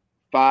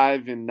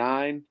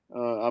 5-9,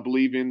 I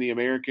believe, in the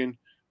American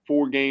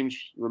 4 games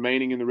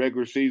remaining in the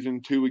regular season,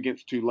 2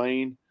 against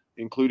Tulane,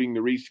 including the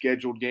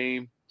rescheduled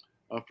game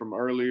from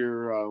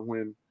earlier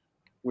when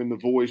the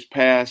Voice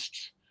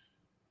passed.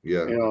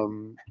 Yeah.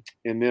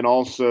 And then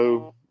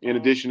also, in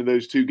addition to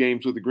those 2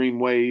 games with the Green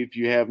Wave,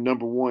 you have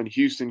number 1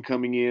 Houston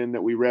coming in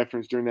that we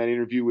referenced during that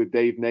interview with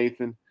Dave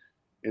Nathan,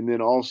 and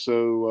then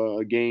also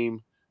a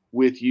game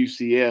with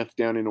UCF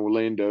down in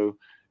Orlando.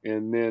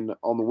 And then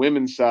on the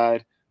women's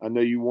side, I know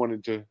you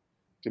wanted to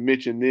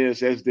mention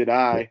this, as did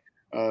I.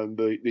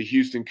 The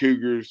Houston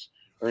Cougars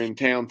are in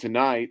town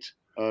tonight,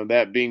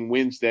 that being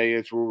Wednesday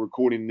as we're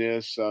recording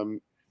this.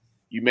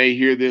 You may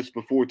hear this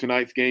before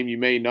tonight's game, you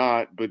may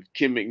not, but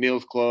Kim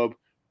McNeil's club,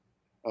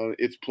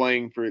 it's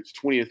playing for its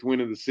 20th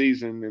win of the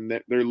season, and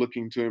that they're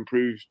looking to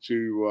improve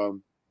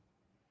to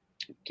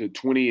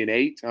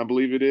 20-8, I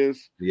believe it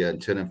is. Yeah,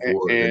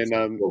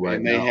 10-4.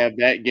 And they have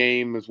that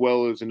game as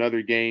well as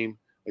another game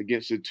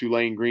against the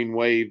Tulane Green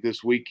Wave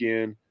this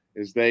weekend,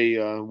 as they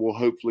will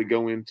hopefully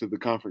go into the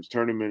conference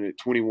tournament at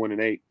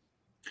 21-8.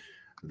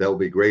 That will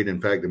be great.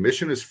 In fact,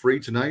 admission is free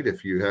tonight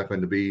if you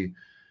happen to be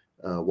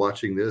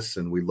watching this,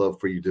 and we'd love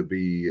for you to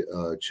be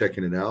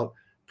checking it out.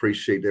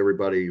 Appreciate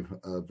everybody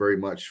very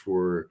much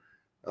for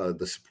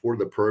the support of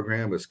the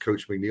program. As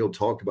Coach McNeil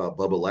talked about,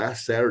 Bubba,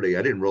 last Saturday,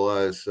 I didn't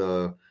realize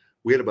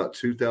we had about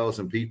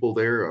 2,000 people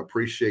there. I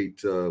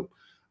appreciate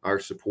our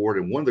support.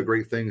 And one of the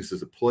great things is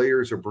the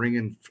players are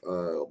bringing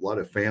a lot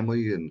of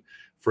family and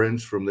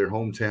friends from their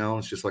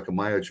hometowns, just like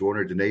Amaya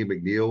Joyner, Danae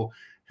McNeil.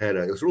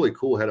 It was really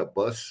cool, had a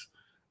bus.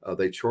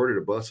 They chartered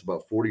a bus,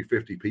 about 40,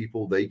 50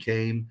 people. They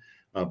came.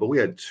 But we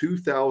had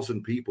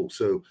 2,000 people.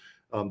 So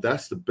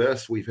that's the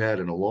best we've had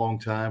in a long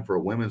time for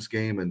a women's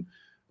game. And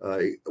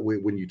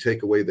when you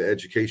take away the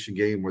education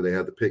game where they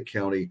have the Pitt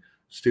County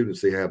students,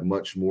 they have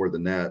much more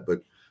than that.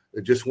 But I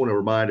just want to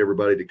remind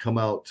everybody to come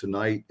out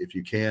tonight if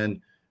you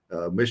can.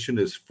 Admission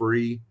is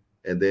free.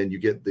 And then you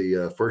get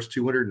the first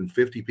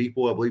 250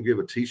 people, I believe, give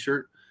a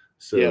T-shirt.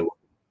 So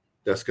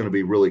That's going to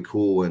be really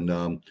cool. And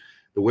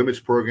the women's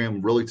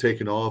program really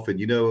taking off.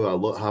 And I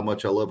love how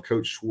much I love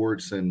Coach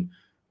Schwartz and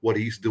what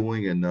he's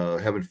doing, and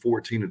having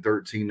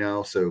 14-13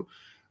 now. So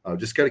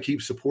just got to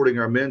keep supporting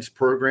our men's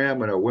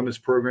program, and our women's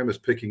program is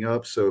picking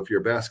up. So if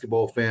you're a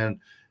basketball fan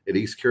at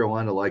East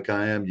Carolina like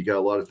I am, you got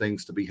a lot of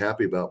things to be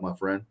happy about, my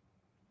friend.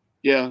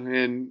 Yeah,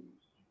 and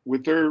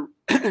with their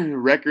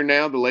record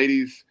now, the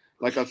ladies,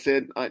 like I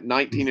said,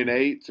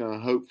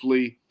 19-8,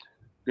 hopefully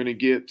going to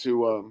get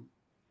to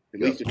at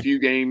least a few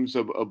games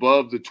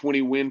above the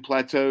 20-win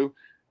plateau.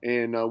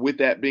 And with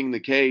that being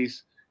the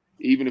case,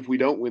 even if we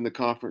don't win the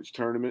conference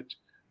tournament,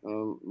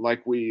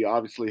 like we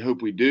obviously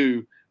hope we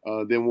do,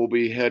 then we'll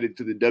be headed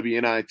to the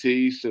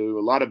WNIT. So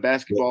a lot of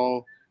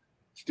basketball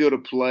still to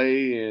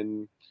play,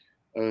 and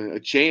a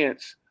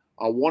chance.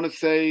 I want to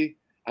say,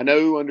 I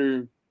know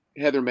under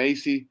Heather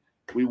Macy,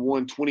 we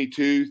won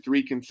 22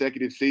 3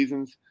 consecutive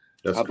seasons.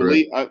 That's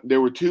believe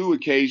there were 2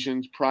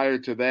 occasions prior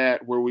to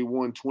that where we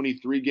won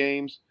 23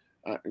 games.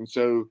 And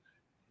so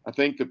I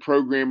think the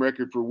program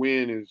record for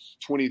wins, is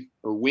 23.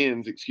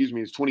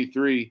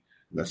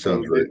 That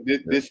sounds right.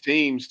 This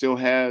team still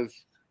has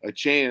a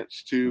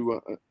chance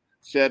to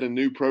set a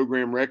new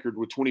program record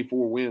with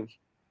 24 wins.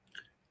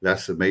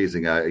 That's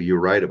amazing. You're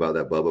right about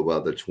that, Bubba,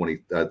 about the 20.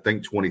 I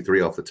think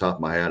 23 off the top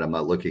of my head. I'm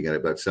not looking at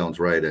it, but it sounds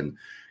right. And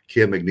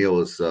Kim McNeil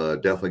has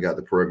definitely got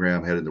the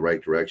program headed in the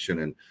right direction.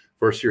 And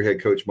first-year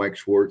head coach Mike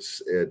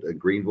Schwartz at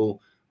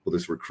Greenville, with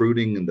his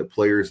recruiting, and the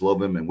players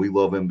love him, and we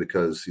love him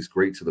because he's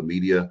great to the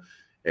media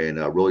and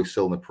really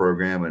selling the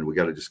program. And we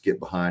got to just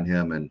get behind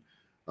him and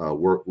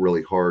work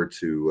really hard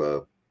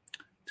to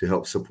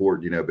help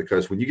support,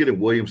 because when you get in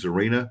Williams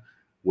Arena,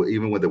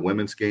 even with the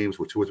women's games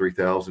with 2,000 or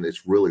 3,000,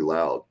 it's really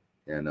loud.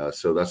 And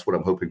so that's what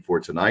I'm hoping for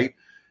tonight.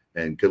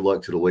 And good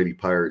luck to the Lady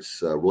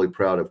Pirates. Really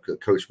proud of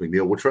Coach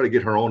McNeil. We'll try to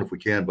get her on if we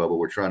can, Bubba.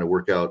 We're trying to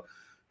work out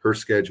her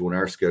schedule and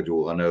our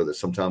schedule. I know that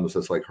sometimes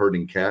it's like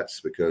herding cats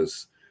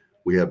because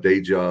we have day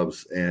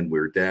jobs and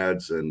we're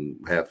dads and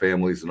have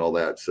families and all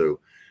that. So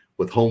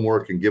with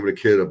homework and giving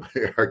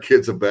our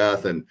kids a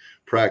bath and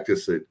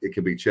practice, it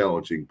can be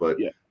challenging. But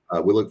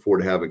we look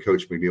forward to having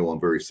Coach McNeil on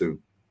very soon.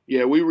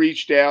 Yeah, we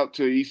reached out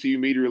to ECU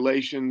Media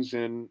Relations,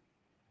 and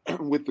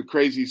with the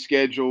crazy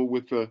schedule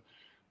with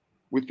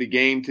the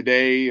game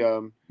today,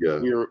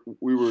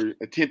 we were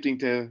attempting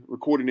to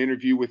record an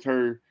interview with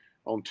her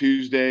on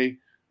Tuesday,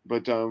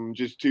 but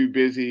just too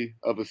busy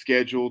of a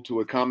schedule to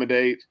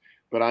accommodate.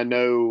 But I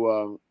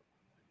know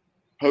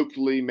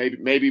hopefully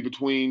maybe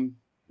between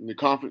the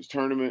conference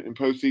tournament and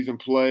postseason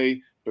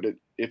play, but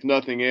if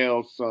nothing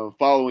else,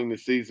 following the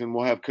season,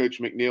 we'll have Coach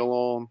McNeil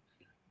on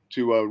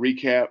to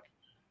recap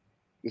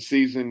the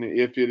season,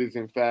 if it is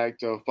in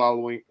fact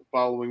following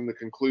the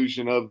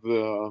conclusion of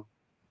the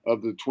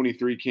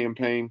 23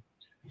 campaign.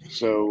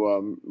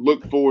 So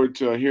look forward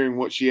to hearing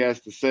what she has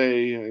to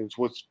say. It's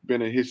what's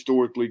been a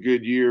historically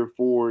good year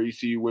for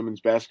ECU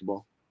women's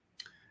basketball.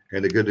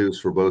 And the good news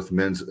for both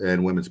men's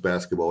and women's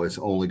basketball, it's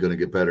only going to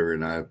get better,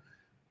 and I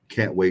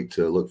can't wait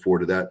to look forward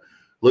to that.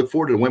 Look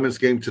forward to the women's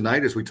game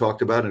tonight, as we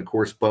talked about. And, of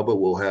course, Bubba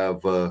will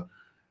have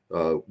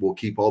we'll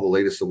keep all the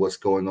latest of what's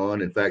going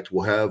on. In fact,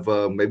 we'll have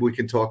maybe we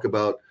can talk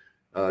about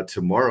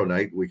tomorrow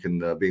night. We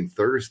can, being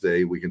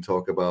Thursday, we can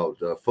talk about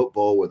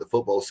football with the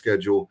football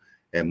schedule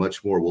and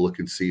much more. We'll look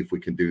and see if we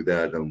can do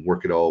that and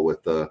work it all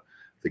with the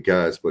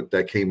guys. But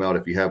that came out.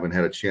 If you haven't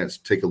had a chance,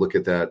 take a look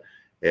at that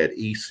at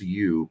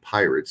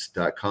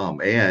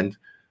ECUPirates.com. And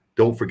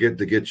don't forget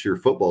to get your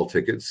football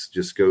tickets.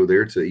 Just go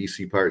there to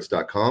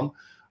ECUPirates.com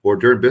or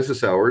during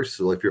business hours.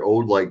 So if you're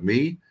old like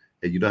me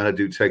and you know how to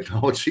do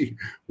technology,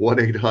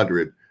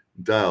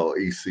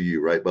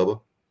 1-800-DIAL-ECU, right,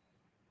 Bubba?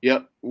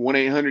 Yep,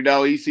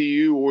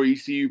 1-800-ECU or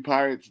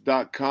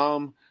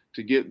ECUPirates.com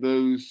to get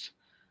those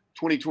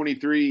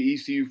 2023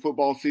 ECU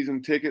football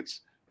season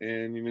tickets.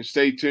 And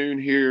stay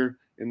tuned here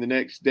in the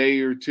next day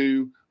or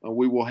two.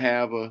 We will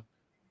have a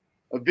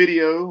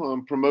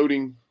video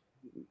promoting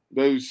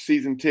those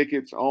season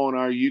tickets on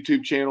our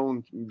YouTube channel,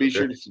 and be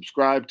sure to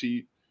subscribe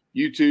to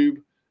YouTube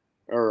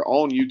or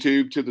on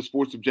YouTube to the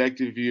Sports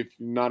Objective if you've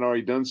not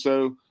already done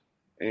so.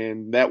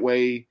 And that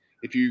way,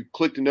 if you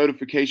click the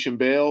notification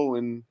bell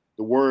and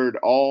the word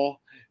all,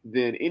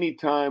 then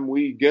anytime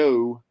we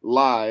go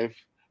live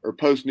or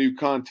post new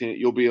content,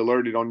 you'll be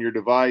alerted on your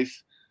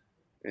device.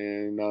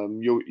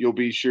 And you'll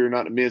be sure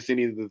not to miss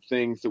any of the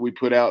things that we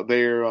put out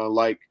there,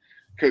 like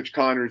Coach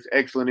Connor's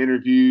excellent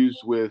interviews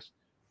with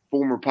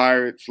former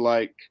Pirates,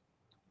 like,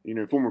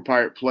 former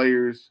Pirate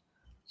players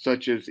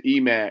such as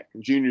Emac,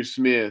 Junior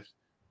Smith,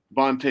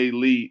 Vontae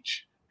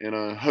Leach, and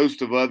a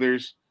host of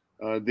others.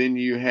 Then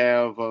you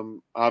have,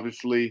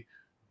 obviously,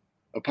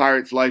 A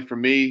Pirate's Life for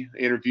Me,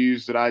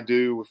 interviews that I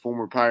do with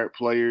former Pirate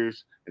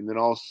players, and then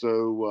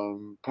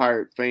also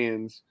Pirate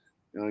fans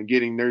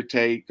getting their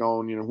take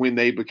on, when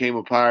they became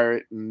a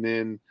Pirate, and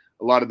then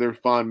a lot of their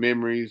fond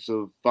memories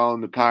of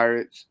following the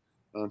Pirates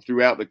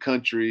throughout the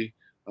country,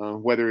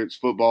 whether it's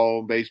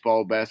football,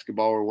 baseball,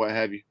 basketball, or what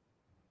have you.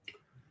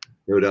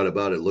 No doubt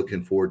about it.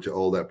 Looking forward to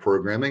all that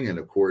programming. And,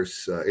 of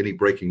course, any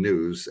breaking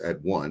news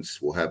at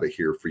once, we'll have it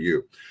here for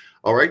you.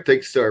 All right.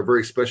 Thanks to our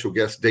very special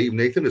guest, Dave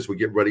Nathan, as we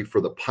get ready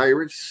for the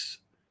Pirates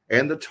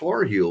and the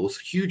Tar Heels.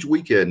 Huge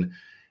weekend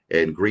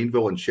in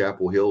Greenville and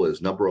Chapel Hill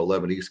as number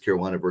 11 East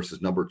Carolina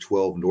versus number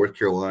 12 North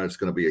Carolina. It's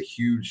going to be a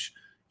huge,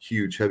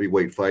 huge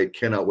heavyweight fight.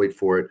 Cannot wait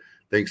for it.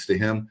 Thanks to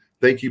him.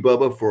 Thank you,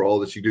 Bubba, for all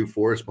that you do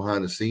for us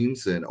behind the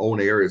scenes and on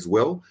air as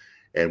well.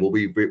 And we'll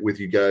be with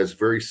you guys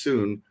very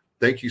soon.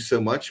 Thank you so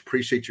much.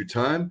 Appreciate your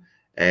time.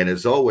 And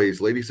as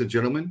always, ladies and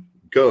gentlemen,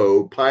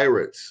 go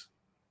Pirates.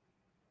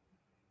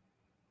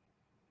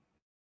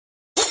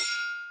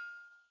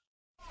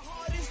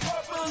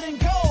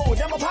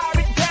 I'm a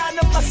pirate down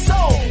in my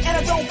soul, and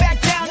I don't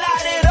back down,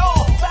 not at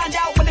all. Find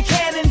out when the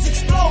cannons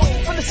explode,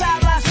 from the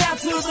sidelines down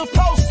to the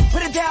post.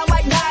 Put it down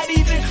like not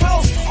even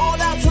close,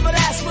 all out to the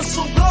last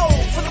whistle blow.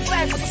 From the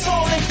flag with the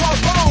soul and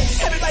crossbones.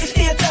 Everybody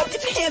stand up,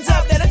 get your hands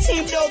up, let a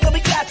team know that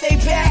we got they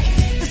back.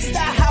 This is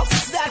our house,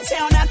 this is our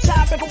town, our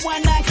top,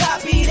 everyone not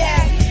copy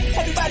that.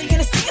 Everybody in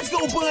the stands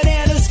go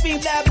bananas, scream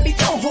loud, baby,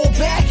 don't hold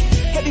back.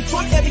 Every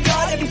foot, every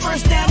yard, every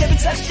first down, every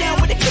touchdown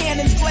with the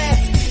cannons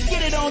blast.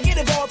 Get it on, get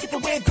it all, get the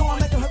wave going,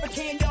 let the